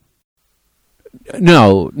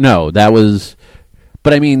 No, that was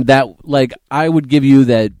But I mean that, like, I would give you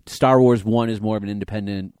that Star Wars 1 is more of an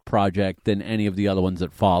independent project than any of the other ones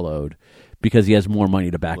that followed, because he has more money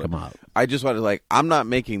to back him up. I just wanted, like, I'm not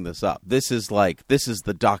making this up. This is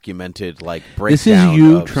the documented, like, This breakdown is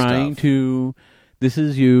you of trying stuff. to. This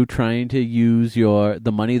is you trying to use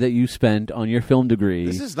the money that you spent on your film degree.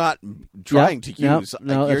 This is not trying to Yep, use.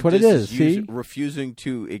 no, You're that's what it just is. See? refusing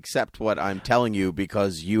to accept what I'm telling you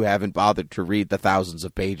because you haven't bothered to read the thousands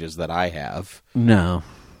of pages that I have. No.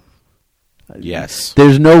 Yes.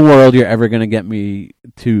 There's no world you're ever going to get me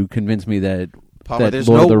to convince me that Palmer, that there's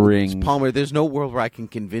Lord no of the Rings. Palmer, there's no world where I can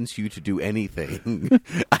convince you to do anything.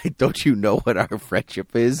 Don't you know what our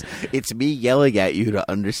friendship is? It's me yelling at you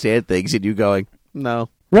to understand things, and you going, "No,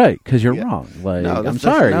 Right, because you're Yeah. wrong. Like, No, I'm that's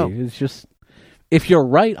sorry. no. It's just, if you're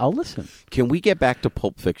right, I'll listen. Can we get back to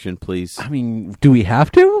Pulp Fiction, please?" I mean, do we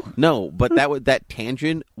have to? No, but that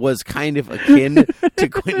tangent was kind of akin to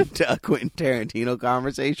a Quentin Tarantino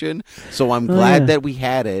conversation. So I'm glad yeah. that we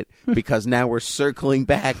had it, because now we're circling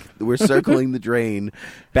back. We're circling the drain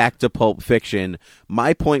back to Pulp Fiction.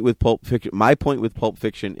 My point with Pulp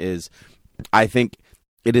Fiction is, I think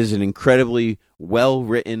it is an incredibly well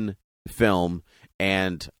written film,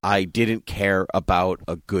 and I didn't care about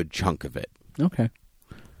a good chunk of it. Okay.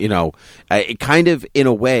 You know, it kind of, in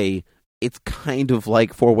a way, it's kind of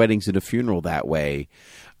like Four Weddings and a Funeral that way.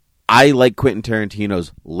 I like Quentin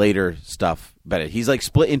Tarantino's later stuff better. He's like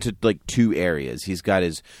split into like two areas. He's got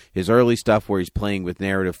his early stuff where he's playing with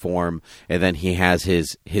narrative form, and then he has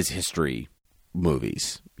his history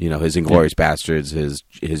movies. You know, his Inglourious Bastards, his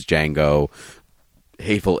Django,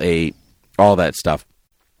 Hateful Eight, all that stuff.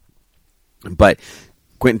 But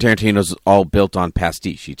Quentin Tarantino's all built on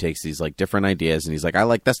pastiche. He takes these like different ideas, and he's like, I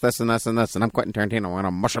like this, this, and this, and this, and I'm Quentin Tarantino. I'm going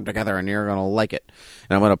to mush them together, and you're going to like it.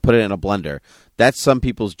 And I'm going to put it in a blender. That's some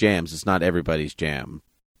people's jams. It's not everybody's jam.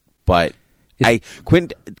 But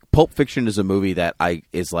Pulp Fiction is a movie that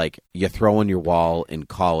is like you throw on your wall in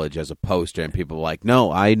college as a poster, and people are like,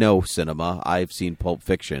 no, I know cinema. I've seen Pulp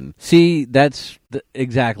Fiction. See, that's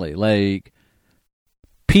exactly, like,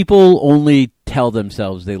 people only tell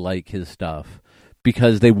themselves they like his stuff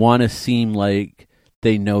because they want to seem like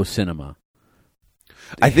they know cinema.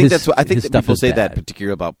 I think that his stuff people is say that bad.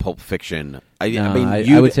 particularly about Pulp Fiction. I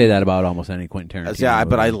would say that about almost any Quentin Tarantino. Yeah,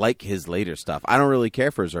 but movie. I like his later stuff. I don't really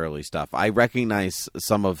care for his early stuff. I recognize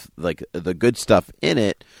some of like the good stuff in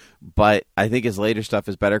it, but I think his later stuff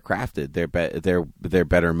is better crafted. They're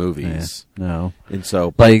better movies. Yeah, no, and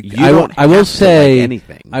so like you don't I will have to say like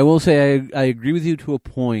anything. I will say I agree with you to a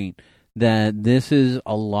point that this is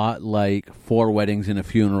a lot like Four Weddings and a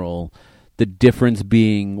Funeral. The difference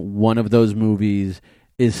being one of those movies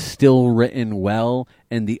is still written well,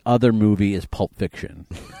 and the other movie is Pulp Fiction.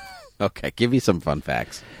 Okay, give me some fun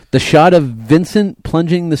facts. The shot of Vincent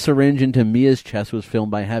plunging the syringe into Mia's chest was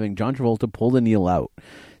filmed by having John Travolta pull the needle out,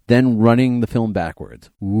 then running the film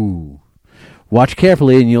backwards. Ooh. Watch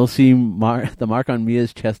carefully, and you'll see the mark on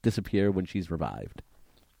Mia's chest disappear when she's revived.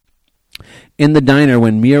 In the diner,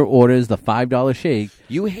 when Mia orders the $5 shake...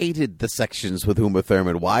 You hated the sections with Uma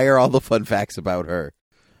Thurman. Why are all the fun facts about her?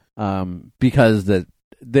 Because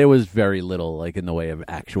there was very little, like, in the way of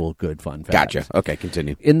actual good fun facts. Gotcha. Okay,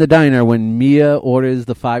 continue. In the diner, when Mia orders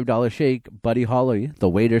the $5 shake, Buddy Holly, the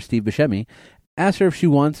waiter Steve Buscemi, asks her if she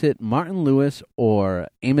wants it Martin Lewis or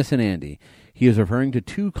Amos and Andy. He is referring to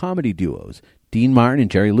two comedy duos, Dean Martin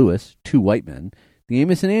and Jerry Lewis, two white men, The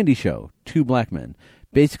Amos and Andy Show, two black men.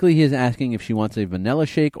 Basically, he is asking if she wants a vanilla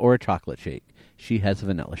shake or a chocolate shake. She has a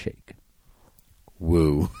vanilla shake.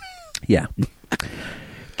 Woo. Yeah.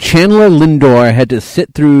 Chandler Lindor had to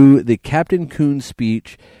sit through the Captain Coon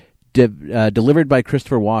speech delivered by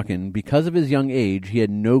Christopher Walken. Because of his young age, he had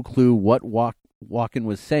no clue what Walken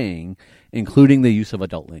was saying, including the use of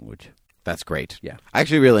adult language. That's great. Yeah. I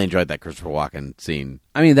actually really enjoyed that Christopher Walken scene.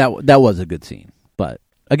 I mean, that was a good scene. But,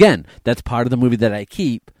 again, that's part of the movie that I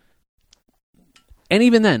keep. And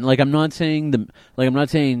even then, I'm not saying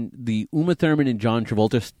the Uma Thurman and John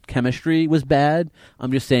Travolta chemistry was bad.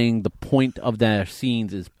 I'm just saying the point of their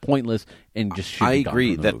scenes is pointless and just should I be gone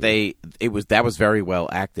agree from the that movie. that was very well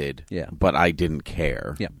acted. Yeah. But I didn't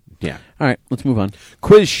care. Yeah. Yeah. All right, let's move on.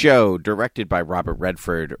 Quiz Show, directed by Robert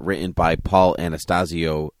Redford, written by Paul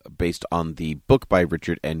Anastasio, based on the book by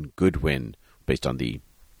Richard N. Goodwin, based on the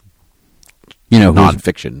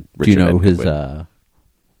nonfiction. Do you know Richard N. his? Goodwin.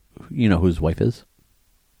 You know who his wife is?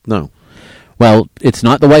 No. Well, it's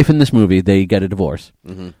not the wife in this movie. They get a divorce.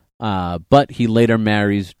 Mm-hmm. But he later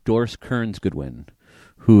marries Doris Kearns Goodwin,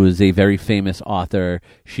 who is a very famous author.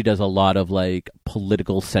 She does a lot of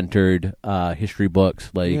political centered history books,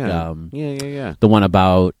 Yeah. The the one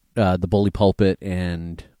about the bully pulpit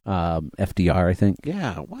and FDR, I think.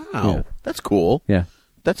 Yeah, wow. Yeah. That's cool. Yeah.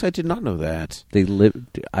 I did not know that. They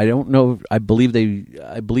lived. I don't know. I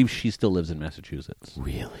believe she still lives in Massachusetts.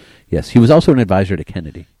 Really? Yes. He was also an advisor to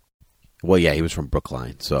Kennedy. Well, yeah, he was from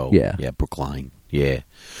Brookline, so... Yeah. Yeah, Brookline. Yeah.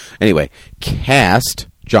 Anyway, cast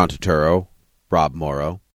John Turturro, Rob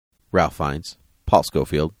Morrow, Ralph Fiennes, Paul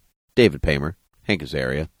Scofield, David Paymer, Hank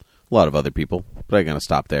Azaria, a lot of other people, but I'm going to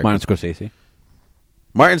stop there. Martin Scorsese.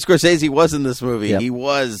 Martin Scorsese was in this movie. Yep. He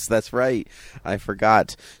was. That's right. I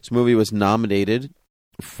forgot. This movie was nominated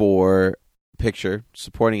for Picture,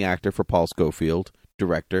 Supporting Actor for Paul Scofield,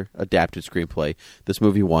 Director, Adapted Screenplay. This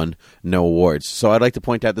movie won no awards. So I'd like to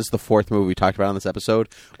point out this is the fourth movie we talked about on this episode.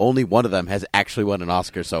 Only one of them has actually won an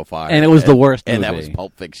Oscar so far. And it was the worst and movie. that was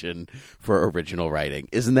Pulp Fiction for original writing.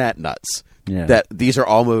 Isn't that nuts? Yeah. That these are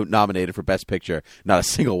all nominated for Best Picture. Not a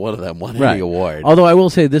single one of them won any award. Although I will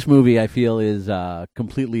say this movie, I feel, is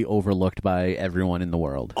completely overlooked by everyone in the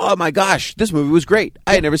world. Oh my gosh, this movie was great.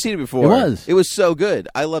 I had never seen it before. It was. It was so good.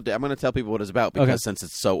 I loved it. I'm going to tell people what it's about because since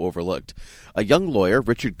it's so overlooked. A young lawyer,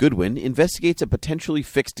 Richard Goodwin, investigates a potentially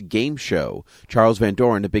fixed game show. Charles Van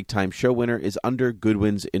Doren, a big-time show winner, is under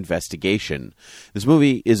Goodwin's investigation. This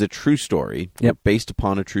movie is a true story, based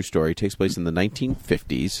upon a true story. It takes place in the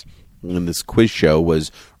 1950s. And this quiz show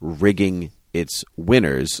was rigging its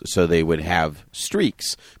winners so they would have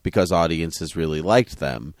streaks because audiences really liked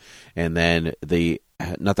them. And then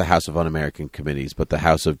not the House of Un-American Committees, but the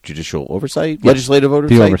House of Judicial Oversight? Legislative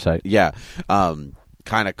Oversight? The Oversight. Yeah.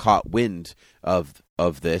 Kind of caught wind of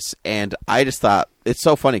this. And I just thought, it's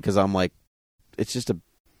so funny because I'm like, it's just a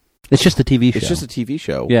TV show. It's just a TV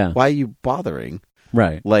show. Yeah. Why are you bothering?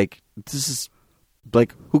 Right. Like, this is,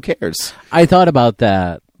 like, who cares? I thought about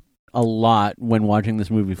that a lot when watching this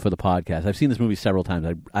movie for the podcast. I've seen this movie several times.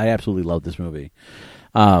 I absolutely love this movie.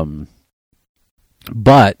 But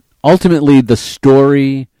ultimately the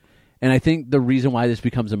story, and I think the reason why this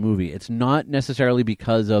becomes a movie, it's not necessarily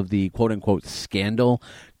because of the quote-unquote scandal,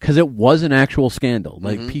 because it was an actual scandal.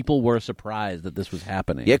 Like, people were surprised that this was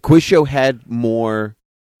happening. Yeah, Quiz Show had more,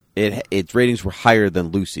 its ratings were higher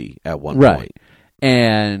than Lucy at one point.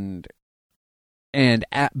 And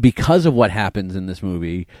because of what happens in this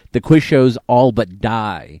movie, the quiz shows all but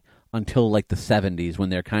die until like the 70s when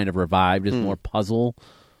they're kind of revived as more puzzle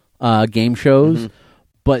game shows.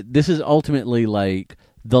 But this is ultimately like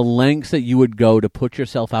the lengths that you would go to put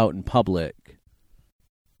yourself out in public.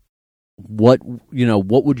 What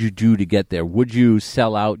would you do to get there? Would you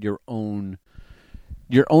sell out your own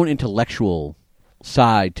intellectual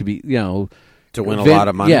side to be, to win a lot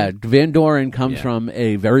of money? Yeah, Van Doren comes from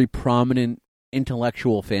a very prominent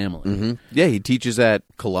intellectual family. Yeah, he teaches at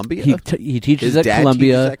Columbia. He teaches at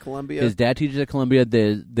Columbia. His dad teaches at Columbia.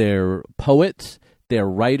 They're poets. They're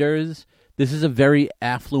writers. This is a very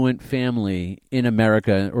affluent family in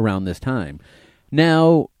America around this time.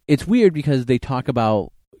 Now, it's weird because they talk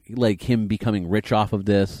about like him becoming rich off of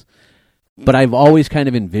this, but I've always kind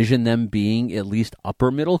of envisioned them being at least upper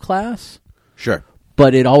middle class. Sure.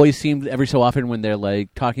 But it always seems every so often when they're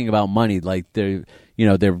like talking about money, like they're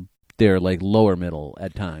like lower middle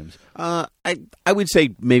at times. I would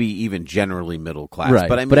say maybe even generally middle class. Right.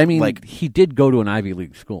 But I mean like, he did go to an Ivy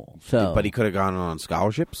League school. So but he could have gone on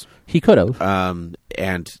scholarships. He could have.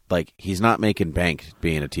 And like he's not making bank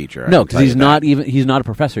being a teacher. No, because he's not a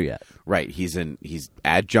professor yet. Right. He's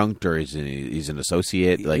adjunct or he's an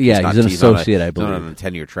associate. Like he's an associate, I believe. He's not on a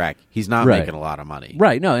 10-year track. He's not making a lot of money.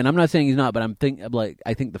 Right. No, and I'm not saying he's not, but I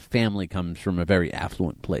think the family comes from a very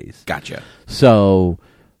affluent place. Gotcha. So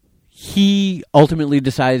he ultimately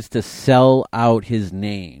decides to sell out his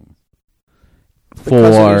name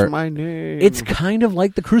because it is my name. It's kind of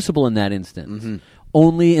like The Crucible in that instance.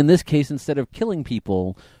 Only in this case, instead of killing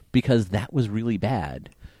people, because that was really bad,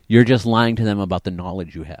 you're just lying to them about the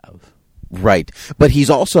knowledge you have. Right. But he's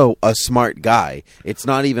also a smart guy. It's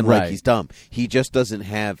not even like he's dumb. He just doesn't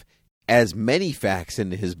have as many facts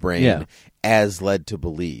in his brain as led to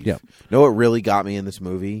believe. Yeah. Know what really got me in this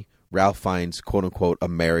movie? Ralph Fiennes' quote-unquote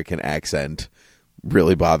American accent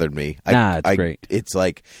really bothered me. It's great. It's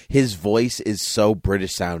like his voice is so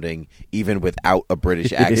British-sounding, even without a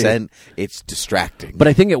British accent. It's distracting. But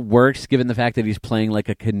I think it works given the fact that he's playing like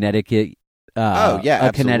a Connecticut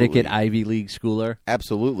Connecticut Ivy League schooler.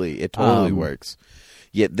 Absolutely. It totally works.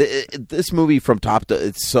 Yeah, this movie from top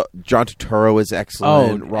to John Turturro is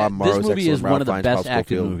excellent. Rob Morrow is excellent. This movie is one of the best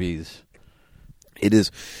acted movies. It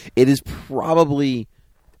is probably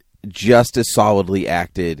just as solidly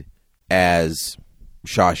acted as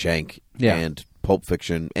Shawshank and Pulp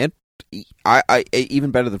Fiction, and I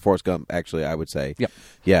even better than Forrest Gump. Actually, I would say. Yep.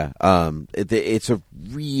 Yeah. It's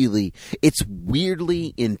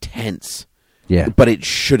weirdly intense. Yeah. but it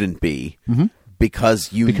shouldn't be because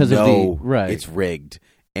Because of know the- right. it's rigged.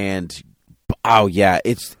 And oh yeah,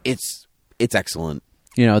 it's excellent.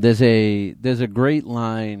 You know, there's a great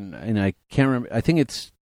line, and I can't remember. I think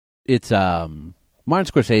it's Martin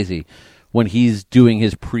Scorsese when he's doing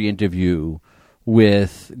his pre-interview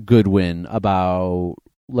with Goodwin about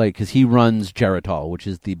because he runs Geritol, which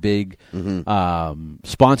is the big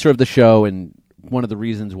sponsor of the show and one of the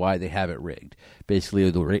reasons why they have it rigged. Basically,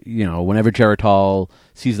 whenever Geritol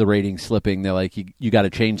sees the ratings slipping, they're like, "You got to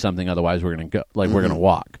change something, otherwise we're gonna go. We're gonna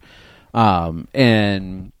walk."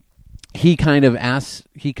 And he kind of asks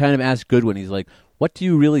Goodwin. He's like, "What do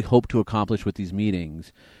you really hope to accomplish with these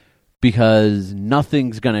meetings? Because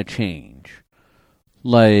nothing's gonna change.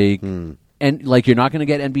 And you're not gonna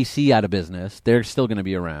get NBC out of business. They're still gonna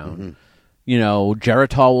be around.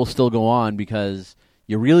 Geritol will still go on because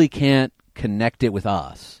you really can't connect it with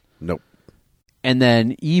us. Nope. And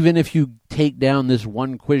then even if you take down this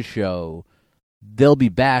one quiz show, they'll be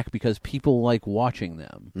back because people like watching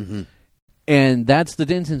them." Mm-hmm. And that's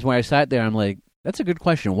the instance where I sat there. I'm like, that's a good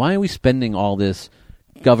question. Why are we spending all this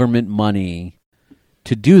government money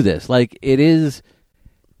to do this? Like, it is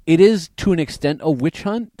to an extent a witch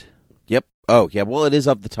hunt. Yep. Oh yeah. Well, it is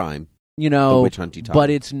of the time. The witch hunty time. But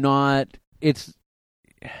it's not. It's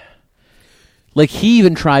like he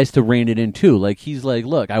even tries to rein it in too. Like he's like,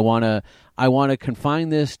 look, I want to confine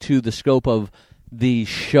this to the scope of the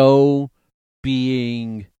show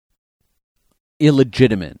being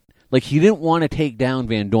illegitimate. Like he didn't want to take down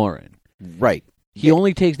Van Doren. Right. He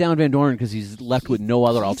only takes down Van Doren because he's left with no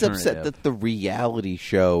other He's alternative. upset that the reality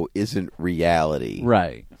show isn't reality.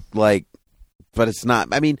 Right. But it's not.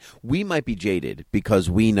 I mean, we might be jaded because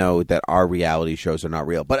we know that our reality shows are not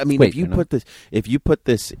real. But I mean, if you put this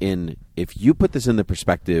in the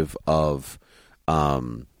perspective of,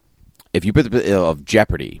 of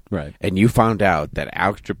Jeopardy, right, and you found out that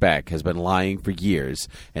Alex Trebek has been lying for years,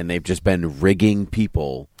 and they've just been rigging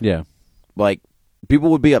people, yeah,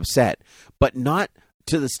 people would be upset, but not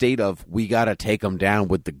to the state of we got to take them down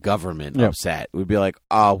with the government upset. We'd be like,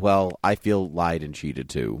 oh well, I feel lied and cheated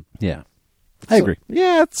too. Yeah. I agree.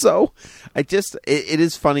 Yeah, so it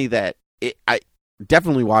is funny that I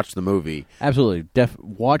definitely watch the movie. Absolutely,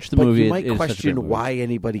 watch the but movie. You might question why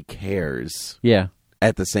anybody cares. Yeah,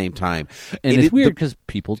 at the same time, and it's weird because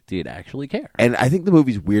people did actually care. And I think the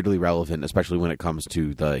movie's weirdly relevant, especially when it comes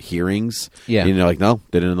to the hearings. Yeah, no,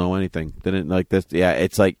 didn't know anything, didn't like this. Yeah,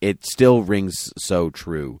 it's like it still rings so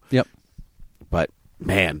true. Yep. But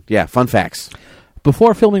man, yeah, fun facts.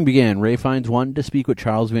 Before filming began, Ray Fiennes wanted to speak with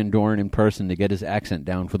Charles Van Doren in person to get his accent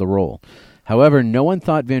down for the role. However, no one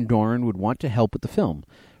thought Van Doren would want to help with the film.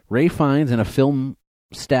 Ray Fiennes and a film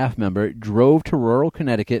staff member drove to rural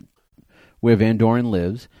Connecticut, where Van Doren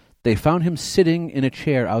lives. They found him sitting in a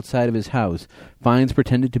chair outside of his house. Fiennes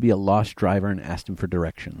pretended to be a lost driver and asked him for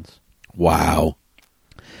directions. Wow.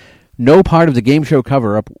 No part of the game show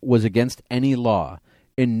cover-up was against any law,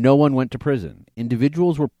 and no one went to prison.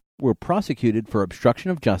 Individuals were prosecuted for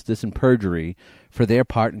obstruction of justice and perjury for their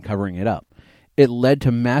part in covering it up. It led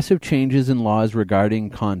to massive changes in laws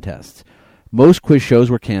regarding contests. Most quiz shows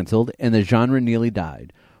were canceled, and the genre nearly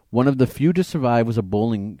died. One of the few to survive was a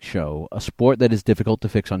bowling show, a sport that is difficult to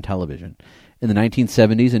fix on television. In the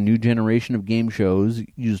 1970s, a new generation of game shows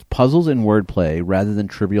used puzzles and wordplay rather than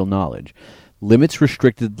trivial knowledge. Limits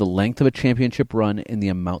restricted the length of a championship run and the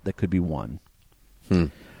amount that could be won.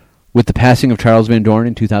 With the passing of Charles Van Doren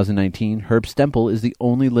in 2019, Herb Stempel is the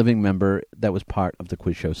only living member that was part of the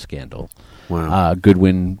quiz show scandal. Wow.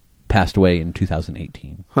 Goodwin passed away in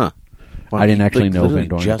 2018. Huh. Wow. I didn't actually know Van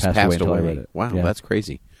Doren just passed away until I read it. Wow, Yeah. that's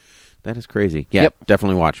crazy. That is crazy. Yeah,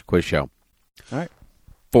 definitely watch Quiz Show. All right.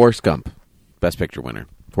 Forrest Gump, Best Picture winner.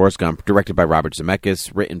 Forrest Gump, directed by Robert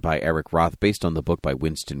Zemeckis, written by Eric Roth, based on the book by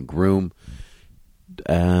Winston Groom.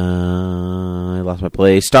 I lost my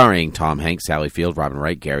place. Starring Tom Hanks, Sally Field, Robin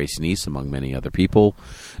Wright, Gary Sinise, among many other people.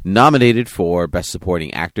 Nominated for Best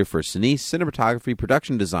Supporting Actor for Sinise, cinematography,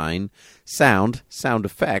 production design, sound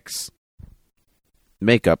effects,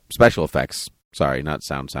 makeup, special effects. Sorry, not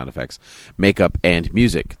sound effects. Makeup and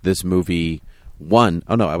music. This movie won.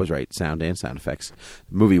 Oh, no, I was right. Sound and sound effects.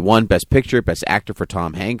 Movie won Best Picture, Best Actor for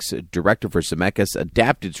Tom Hanks, Director for Zemeckis,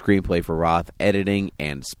 Adapted Screenplay for Roth, Editing,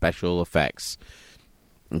 and Special Effects.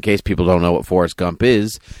 In case people don't know what Forrest Gump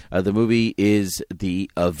is, the movie is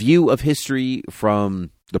a view of history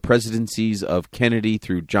from the presidencies of Kennedy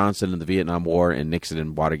through Johnson and the Vietnam War and Nixon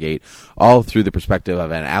and Watergate, all through the perspective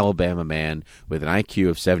of an Alabama man with an IQ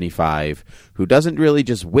of 75 who doesn't really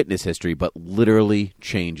just witness history, but literally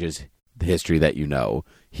changes the history that you know.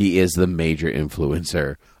 He is the major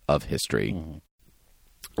influencer of history.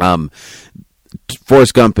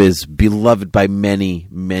 Forrest Gump is beloved by many,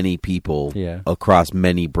 many people Yeah. across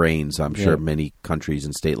many brains, I'm sure, Yeah. many countries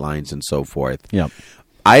and state lines and so forth. Yep.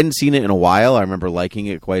 I hadn't seen it in a while. I remember liking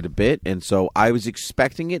it quite a bit, and so I was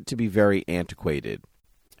expecting it to be very antiquated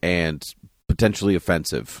and potentially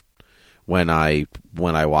offensive when I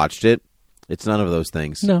watched it. It's none of those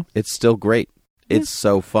things. No. It's still great. It's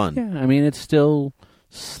so fun. Yeah, I mean, it's still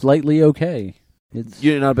slightly okay. It's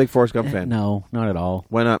You're not a big Forrest Gump fan? No, not at all.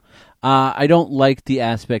 Why not? I don't like the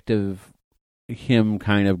aspect of him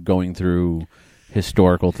kind of going through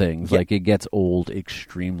historical things. Yeah. Like, it gets old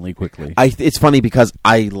extremely quickly. It's funny because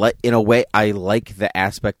in a way, I like the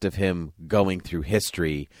aspect of him going through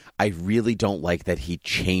history. I really don't like that he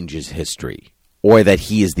changes history, or that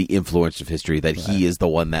he is the influence of history. That he is the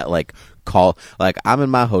one that I'm in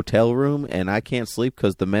my hotel room and I can't sleep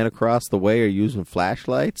because the men across the way are using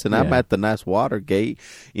flashlights, and I'm Yeah. at the nice Watergate.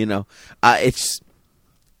 It's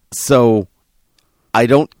so I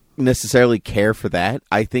don't necessarily care for that.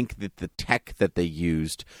 I think that the tech that they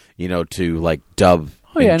used, to dub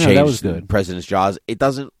and that change was good. President's Jaws, it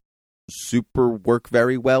doesn't super work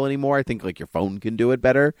very well anymore. I think your phone can do it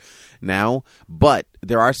better now, but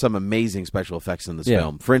there are some amazing special effects in this Yeah.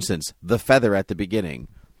 film. For instance, the feather at the beginning,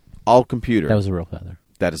 all computer. That was a real feather.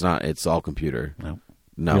 That is not. It's all computer. No.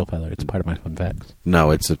 Real feather. It's part of my fun facts.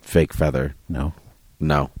 No, it's a fake feather. No.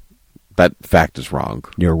 No, that fact is wrong.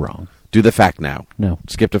 You're wrong. Do the fact now. No.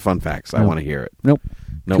 Skip to fun facts. I No. want to hear it. Nope.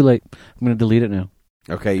 Nope. Too late. I'm going to delete it now.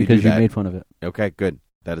 Okay, because do you that. made fun of it. Okay, good.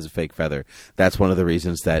 That is a fake feather. That's one of the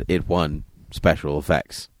reasons that it won special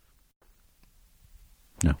effects.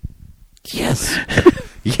 No. Yes.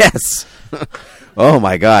 Yes. Oh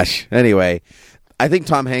my gosh. Anyway, I think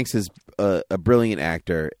Tom Hanks is a brilliant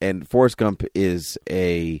actor, and Forrest Gump is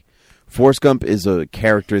a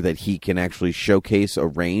character that he can actually showcase a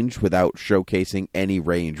range without showcasing any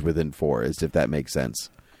range within Forrest, if that makes sense.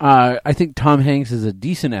 I think Tom Hanks is a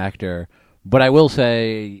decent actor, but I will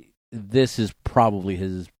say this is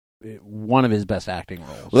probably one of his best acting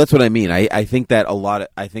roles. Well, that's what I mean. I think that a lot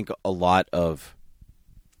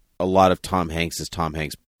of Tom Hanks is Tom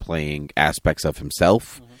Hanks playing aspects of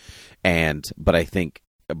himself, but I think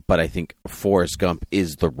Forrest Gump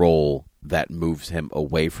is the role that moves him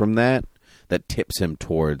away from that tips him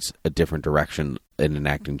towards a different direction in an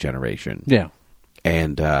acting generation. Yeah.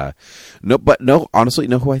 And honestly,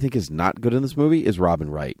 who I think is not good in this movie is Robin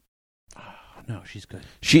Wright. No, she's good.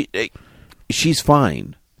 She's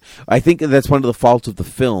fine. I think that's one of the faults of the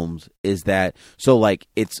films is that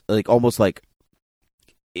it's almost like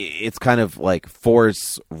it's kind of like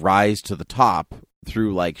Forrest's rise to the top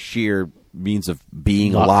through sheer means of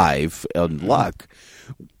being alive and luck,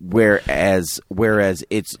 whereas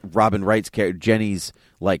it's Robin Wright's character Jenny's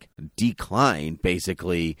decline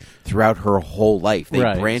basically throughout her whole life. They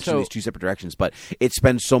branch in these two separate directions, but it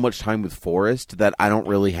spends so much time with Forrest that I don't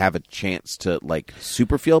really have a chance to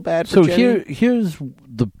super feel bad for Jenny. Here's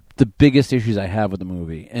the biggest issues I have with the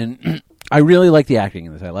movie, and I really like the acting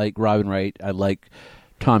in this. I like Robin Wright. I like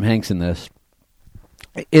Tom Hanks in this.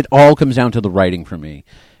 It all comes down to the writing for me.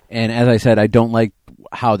 And as I said, I don't like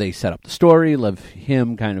how they set up the story, love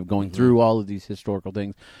him kind of going through all of these historical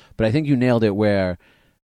things. But I think you nailed it where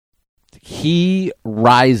he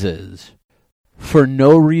rises for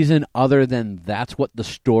no reason other than that's what the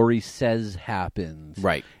story says happens.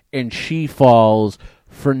 Right. And she falls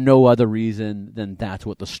for no other reason than that's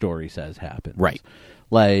what the story says happens. Right.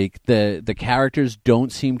 The characters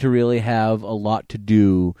don't seem to really have a lot to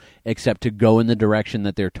do except to go in the direction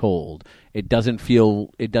that they're told. It doesn't feel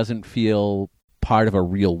part of a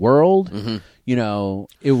real world. Mm-hmm.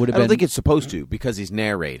 It would have been. I don't think it's supposed to because he's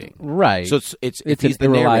narrating. Right. So it's an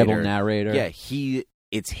unreliable narrator. Yeah,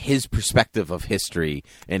 it's his perspective of history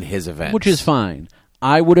and his events, which is fine.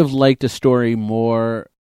 I would have liked a story more.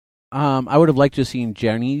 I would have liked to have seen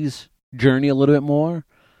Jenny's journey a little bit more.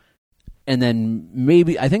 And then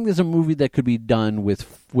maybe I think there's a movie that could be done with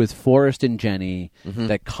Forrest and Jenny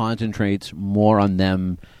that concentrates more on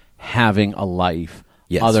them having a life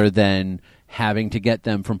other than having to get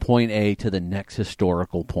them from point A to the next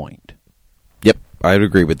historical point. Yep, I'd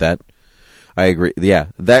agree with that. I agree. Yeah,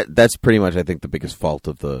 that's pretty much I think the biggest fault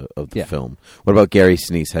of the film. What about Gary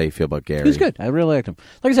Sinise? How do you feel about Gary? He's good. I really liked him.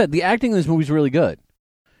 Like I said, the acting in this movie is really good,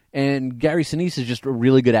 and Gary Sinise is just a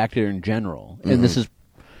really good actor in general. And this is.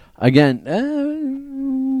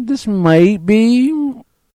 Again, this might be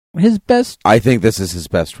his best. I think this is his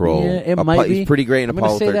best role. Yeah, it might be. He's pretty great in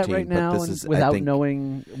Apollo 13. I'm going to say that right now, but this is,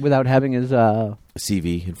 without having his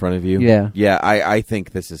CV in front of you. Yeah, yeah. I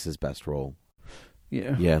think this is his best role.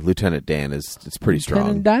 Yeah. Yeah, Lieutenant Dan it's pretty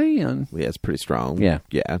strong. Dan. Yeah, it's pretty strong. Yeah.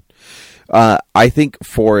 Yeah. I think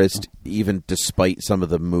Forrest, even despite some of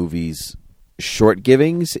the movie's short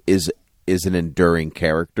givings, is an enduring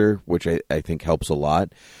character, which I think helps a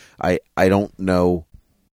lot. I don't know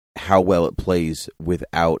how well it plays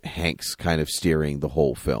without Hanks kind of steering the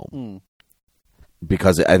whole film.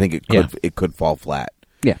 Because I think it could fall flat.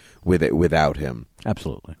 Yeah. Without him.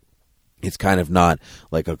 Absolutely. It's kind of not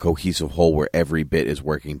like a cohesive whole where every bit is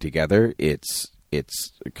working together. It's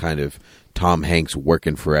kind of Tom Hanks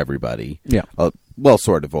working for everybody. Yeah. Well,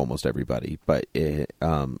 sort of almost everybody, but it's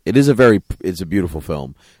a beautiful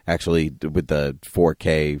film actually with the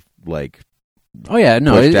 4K like. Oh yeah,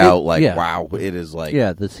 no, pushed out like wow, it is like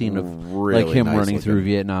the scene of really like him nice running looking. through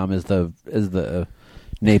Vietnam as the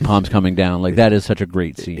napalm's coming down. Like that is such a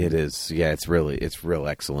great scene. It is, yeah. It's real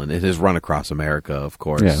excellent. It has run across America, of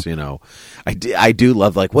course. Yeah. You know, I do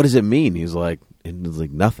love like what does it mean? He's like. And it's like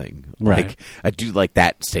nothing. Right. Like I do like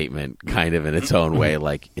that statement kind of in its own way.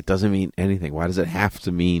 Like it doesn't mean anything. Why does it have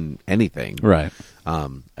to mean anything? Right.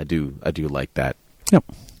 I do like that. Yep.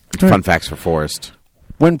 Fun facts for Forrest.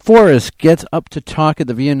 When Forrest gets up to talk at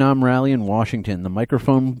the Vietnam rally in Washington, the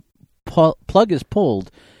microphone plug is pulled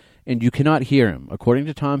and you cannot hear him. According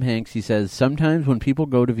to Tom Hanks, he says, sometimes when people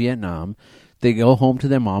go to Vietnam, they go home to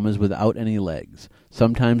their mamas without any legs.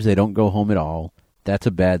 Sometimes they don't go home at all. That's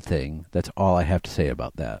a bad thing. That's all I have to say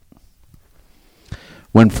about that.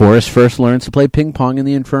 When Forrest first learns to play ping pong in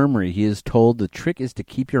the infirmary, he is told the trick is to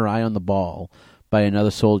keep your eye on the ball by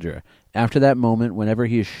another soldier. After that moment, whenever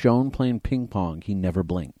he is shown playing ping pong, he never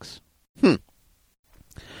blinks.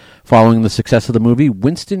 Following the success of the movie,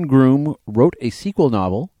 Winston Groom wrote a sequel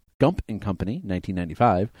novel, Gump and Company,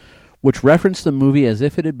 1995, which referenced the movie as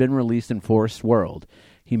if it had been released in Forrest's world.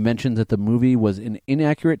 He mentions that the movie was an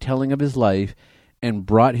inaccurate telling of his life and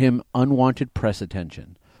brought him unwanted press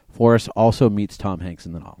attention. Forrest also meets Tom Hanks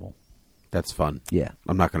in the novel. That's fun. Yeah.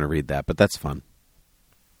 I'm not going to read that, but that's fun.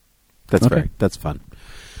 That's Okay. that's fun.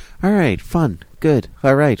 All right, fun. Good.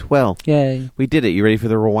 All right, well, Yay. we did it. You ready for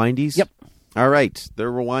the rewindies? Yep. All right, the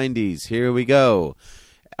rewindies. Here we go.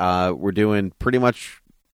 We're doing pretty much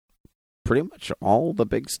all the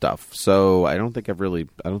big stuff. So I don't think I've really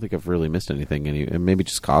missed anything. And maybe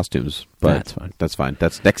just costumes, but That's fine. That's fine.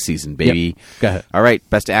 That's next season, baby. Yep. Go ahead. All right,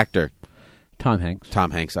 best actor. Tom Hanks.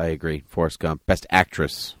 Tom Hanks. I agree. Forrest Gump. Best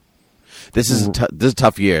actress. This is a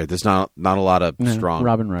tough year. There's not a lot of strong.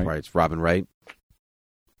 Robin Wright. Rights. Robin Wright.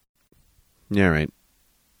 Yeah, right.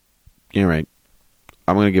 You're right.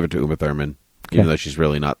 I'm going to give it to Uma Thurman, even though she's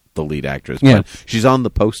really not the lead actress. Yeah. But she's on the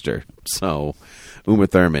poster, so Uma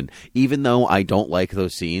Thurman. Even though I don't like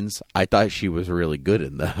those scenes, I thought she was really good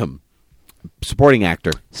in them. Supporting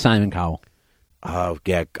actor. Simon Cowell. Oh,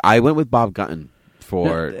 yeah. I went with Bob Gunton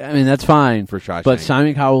for... I mean, that's fine. For Shawshank. But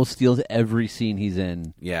Simon Cowell steals every scene he's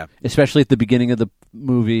in. Yeah. Especially at the beginning of the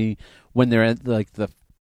movie when they're at like the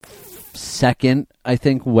second, I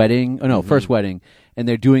think, wedding. Oh, no, first wedding. And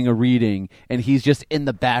they're doing a reading, and he's just in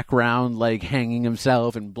the background, like hanging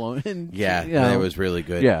himself and blowing. Yeah, you know. that was really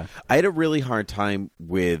good. Yeah. I had a really hard time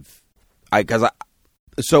with...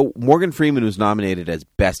 So Morgan Freeman was nominated as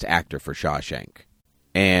Best Actor for Shawshank,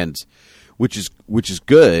 and which is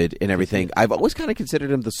good and everything. I've always kind of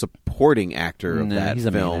considered him the supporting actor of that he's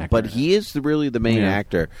a main film, actor. but he is really the main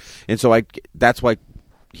actor, and so that's why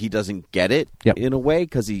he doesn't get it in a way,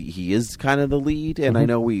 because he is kind of the lead, and I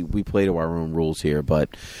know we play to our own rules here, but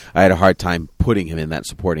I had a hard time putting him in that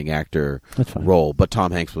supporting actor role. But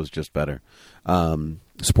Tom Hanks was just better.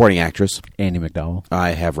 Supporting actress, Andie MacDowell.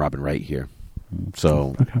 I have Robin Wright here.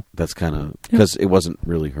 So that's kind of because it wasn't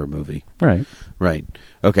really her movie. Right.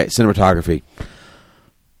 Okay, cinematography.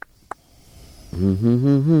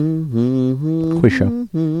 Quiz show.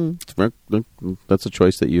 That's a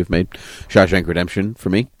choice that you've made. Shawshank Redemption for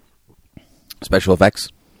me. Special effects.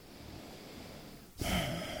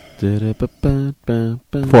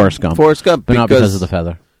 Forrest Gump. But not because of the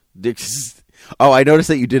feather. Oh, I noticed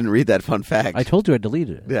that you didn't read that fun fact. I told you I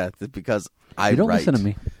deleted it. Yeah, because You don't listen to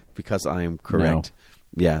me. Because I am correct.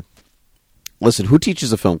 No. Yeah. Listen, who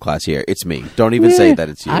teaches a film class here? It's me. Don't even say that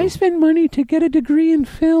it's you. I spend money to get a degree in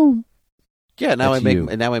film. Yeah, now That's I make you.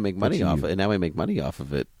 and now I make money That's off you. it. And now I make money off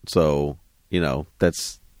of it. So,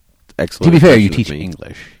 that's excellent. To be fair, you impression of teach me.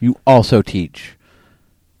 English. You also teach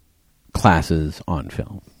classes on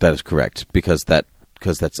film. That is correct, because that's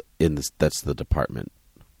the department.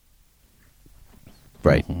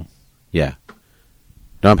 Right. Mm-hmm. Yeah.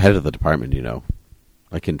 No, I'm head of the department,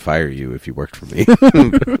 I can fire you if you worked for me.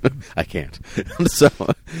 I can't. So,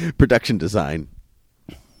 production design.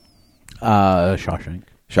 Shawshank.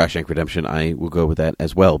 Shawshank Redemption, I will go with that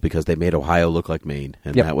as well because they made Ohio look like Maine,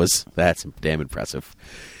 and Yep. that's damn impressive.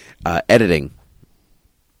 Editing.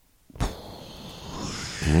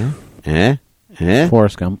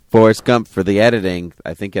 Forrest Gump. Forrest Gump for the editing.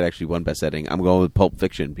 I think it actually won Best Editing. I'm going with Pulp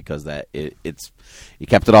Fiction because it's you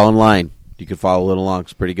kept it all in line. You could follow it along.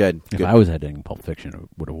 It's pretty good. If Good. I was editing Pulp Fiction, it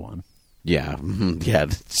would have won. Yeah, yeah.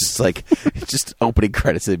 It's just like just opening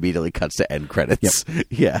credits immediately cuts to end credits. Yep.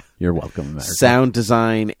 Yeah. You're welcome, America. Sound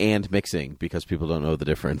design and mixing because people don't know the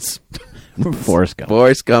difference. Forrest Gump.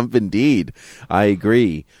 Forrest Gump, indeed. I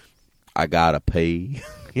agree. I gotta pay.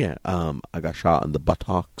 Yeah. I got shot in the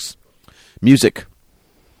buttocks. Music.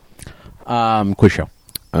 Quiz show.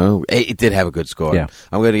 Oh, it did have a good score. Yeah.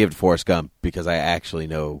 I'm going to give it to Forrest Gump because I actually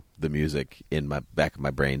know the music in my back of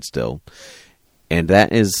my brain still. And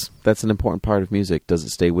that's an important part of music. Does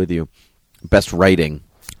it stay with you? Best writing.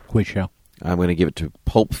 Quiz show. I'm going to give it to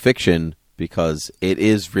Pulp Fiction because it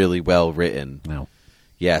is really well written. No.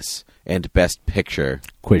 Yes. And best picture.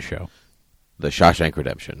 Quiz show. The Shawshank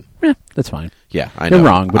Redemption. Yeah, that's fine. Yeah, I You're know.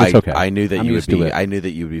 wrong, but it's okay. I knew that I'm you would used to be. it. I knew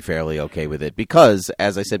that you would be fairly okay with it because,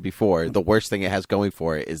 as I said before, the worst thing it has going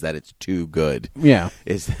for it is that it's too good. Yeah.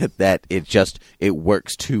 Is that it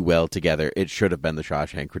works too well together. It should have been the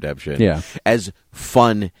Shawshank Redemption. Yeah. As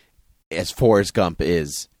fun as Forrest Gump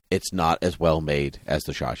is, it's not as well made as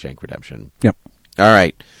the Shawshank Redemption. Yep. All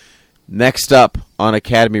right. Next up on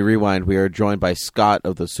Academy Rewind, we are joined by Scott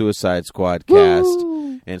of the Suicide Squad cast. Woo!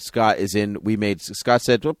 And Scott is in. Scott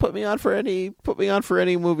said, well, "Put me on for any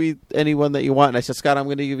movie, anyone that you want." And I said, "Scott, I'm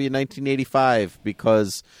going to give you 1985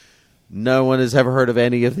 because no one has ever heard of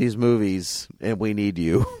any of these movies, and we need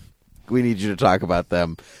you. We need you to talk about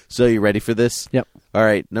them." So, you ready for this? Yep. All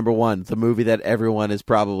right. Number one, the movie that everyone has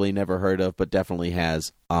probably never heard of, but definitely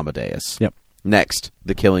has, Amadeus. Yep. Next,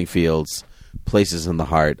 The Killing Fields, Places in the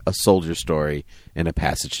Heart, A Soldier Story, and A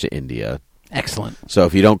Passage to India. Excellent. So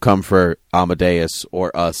if you don't come for Amadeus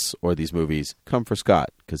or Us or these movies, come for Scott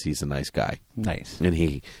because he's a nice guy Nice. and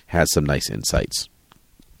he has some nice insights.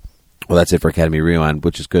 Well, that's it for Academy Rewind,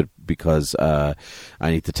 which is good because I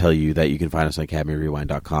need to tell you that you can find us on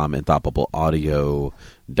AcademyRewind.com and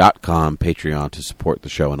ThoughtBubbleAudio.com, Patreon to support the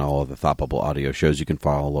show and all of the Thought Bubble audio shows. You can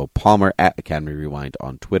follow Palmer at Academy Rewind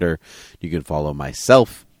on Twitter. You can follow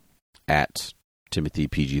myself at Timothy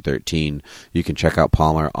PG-13. You can check out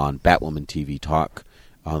Palmer on Batwoman TV Talk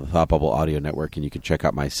on the Thought Bubble Audio Network, and you can check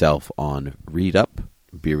out myself on Read Up,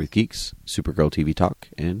 Beer with Geeks, Supergirl TV Talk,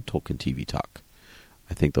 and Tolkien TV Talk.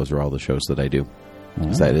 I think those are all the shows that I do.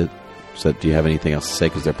 Is that it? So, do you have anything else to say?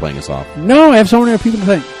 Because they're playing us off. No, I have so many other people to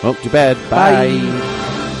thank. Oh, too bad. Bye. Bye.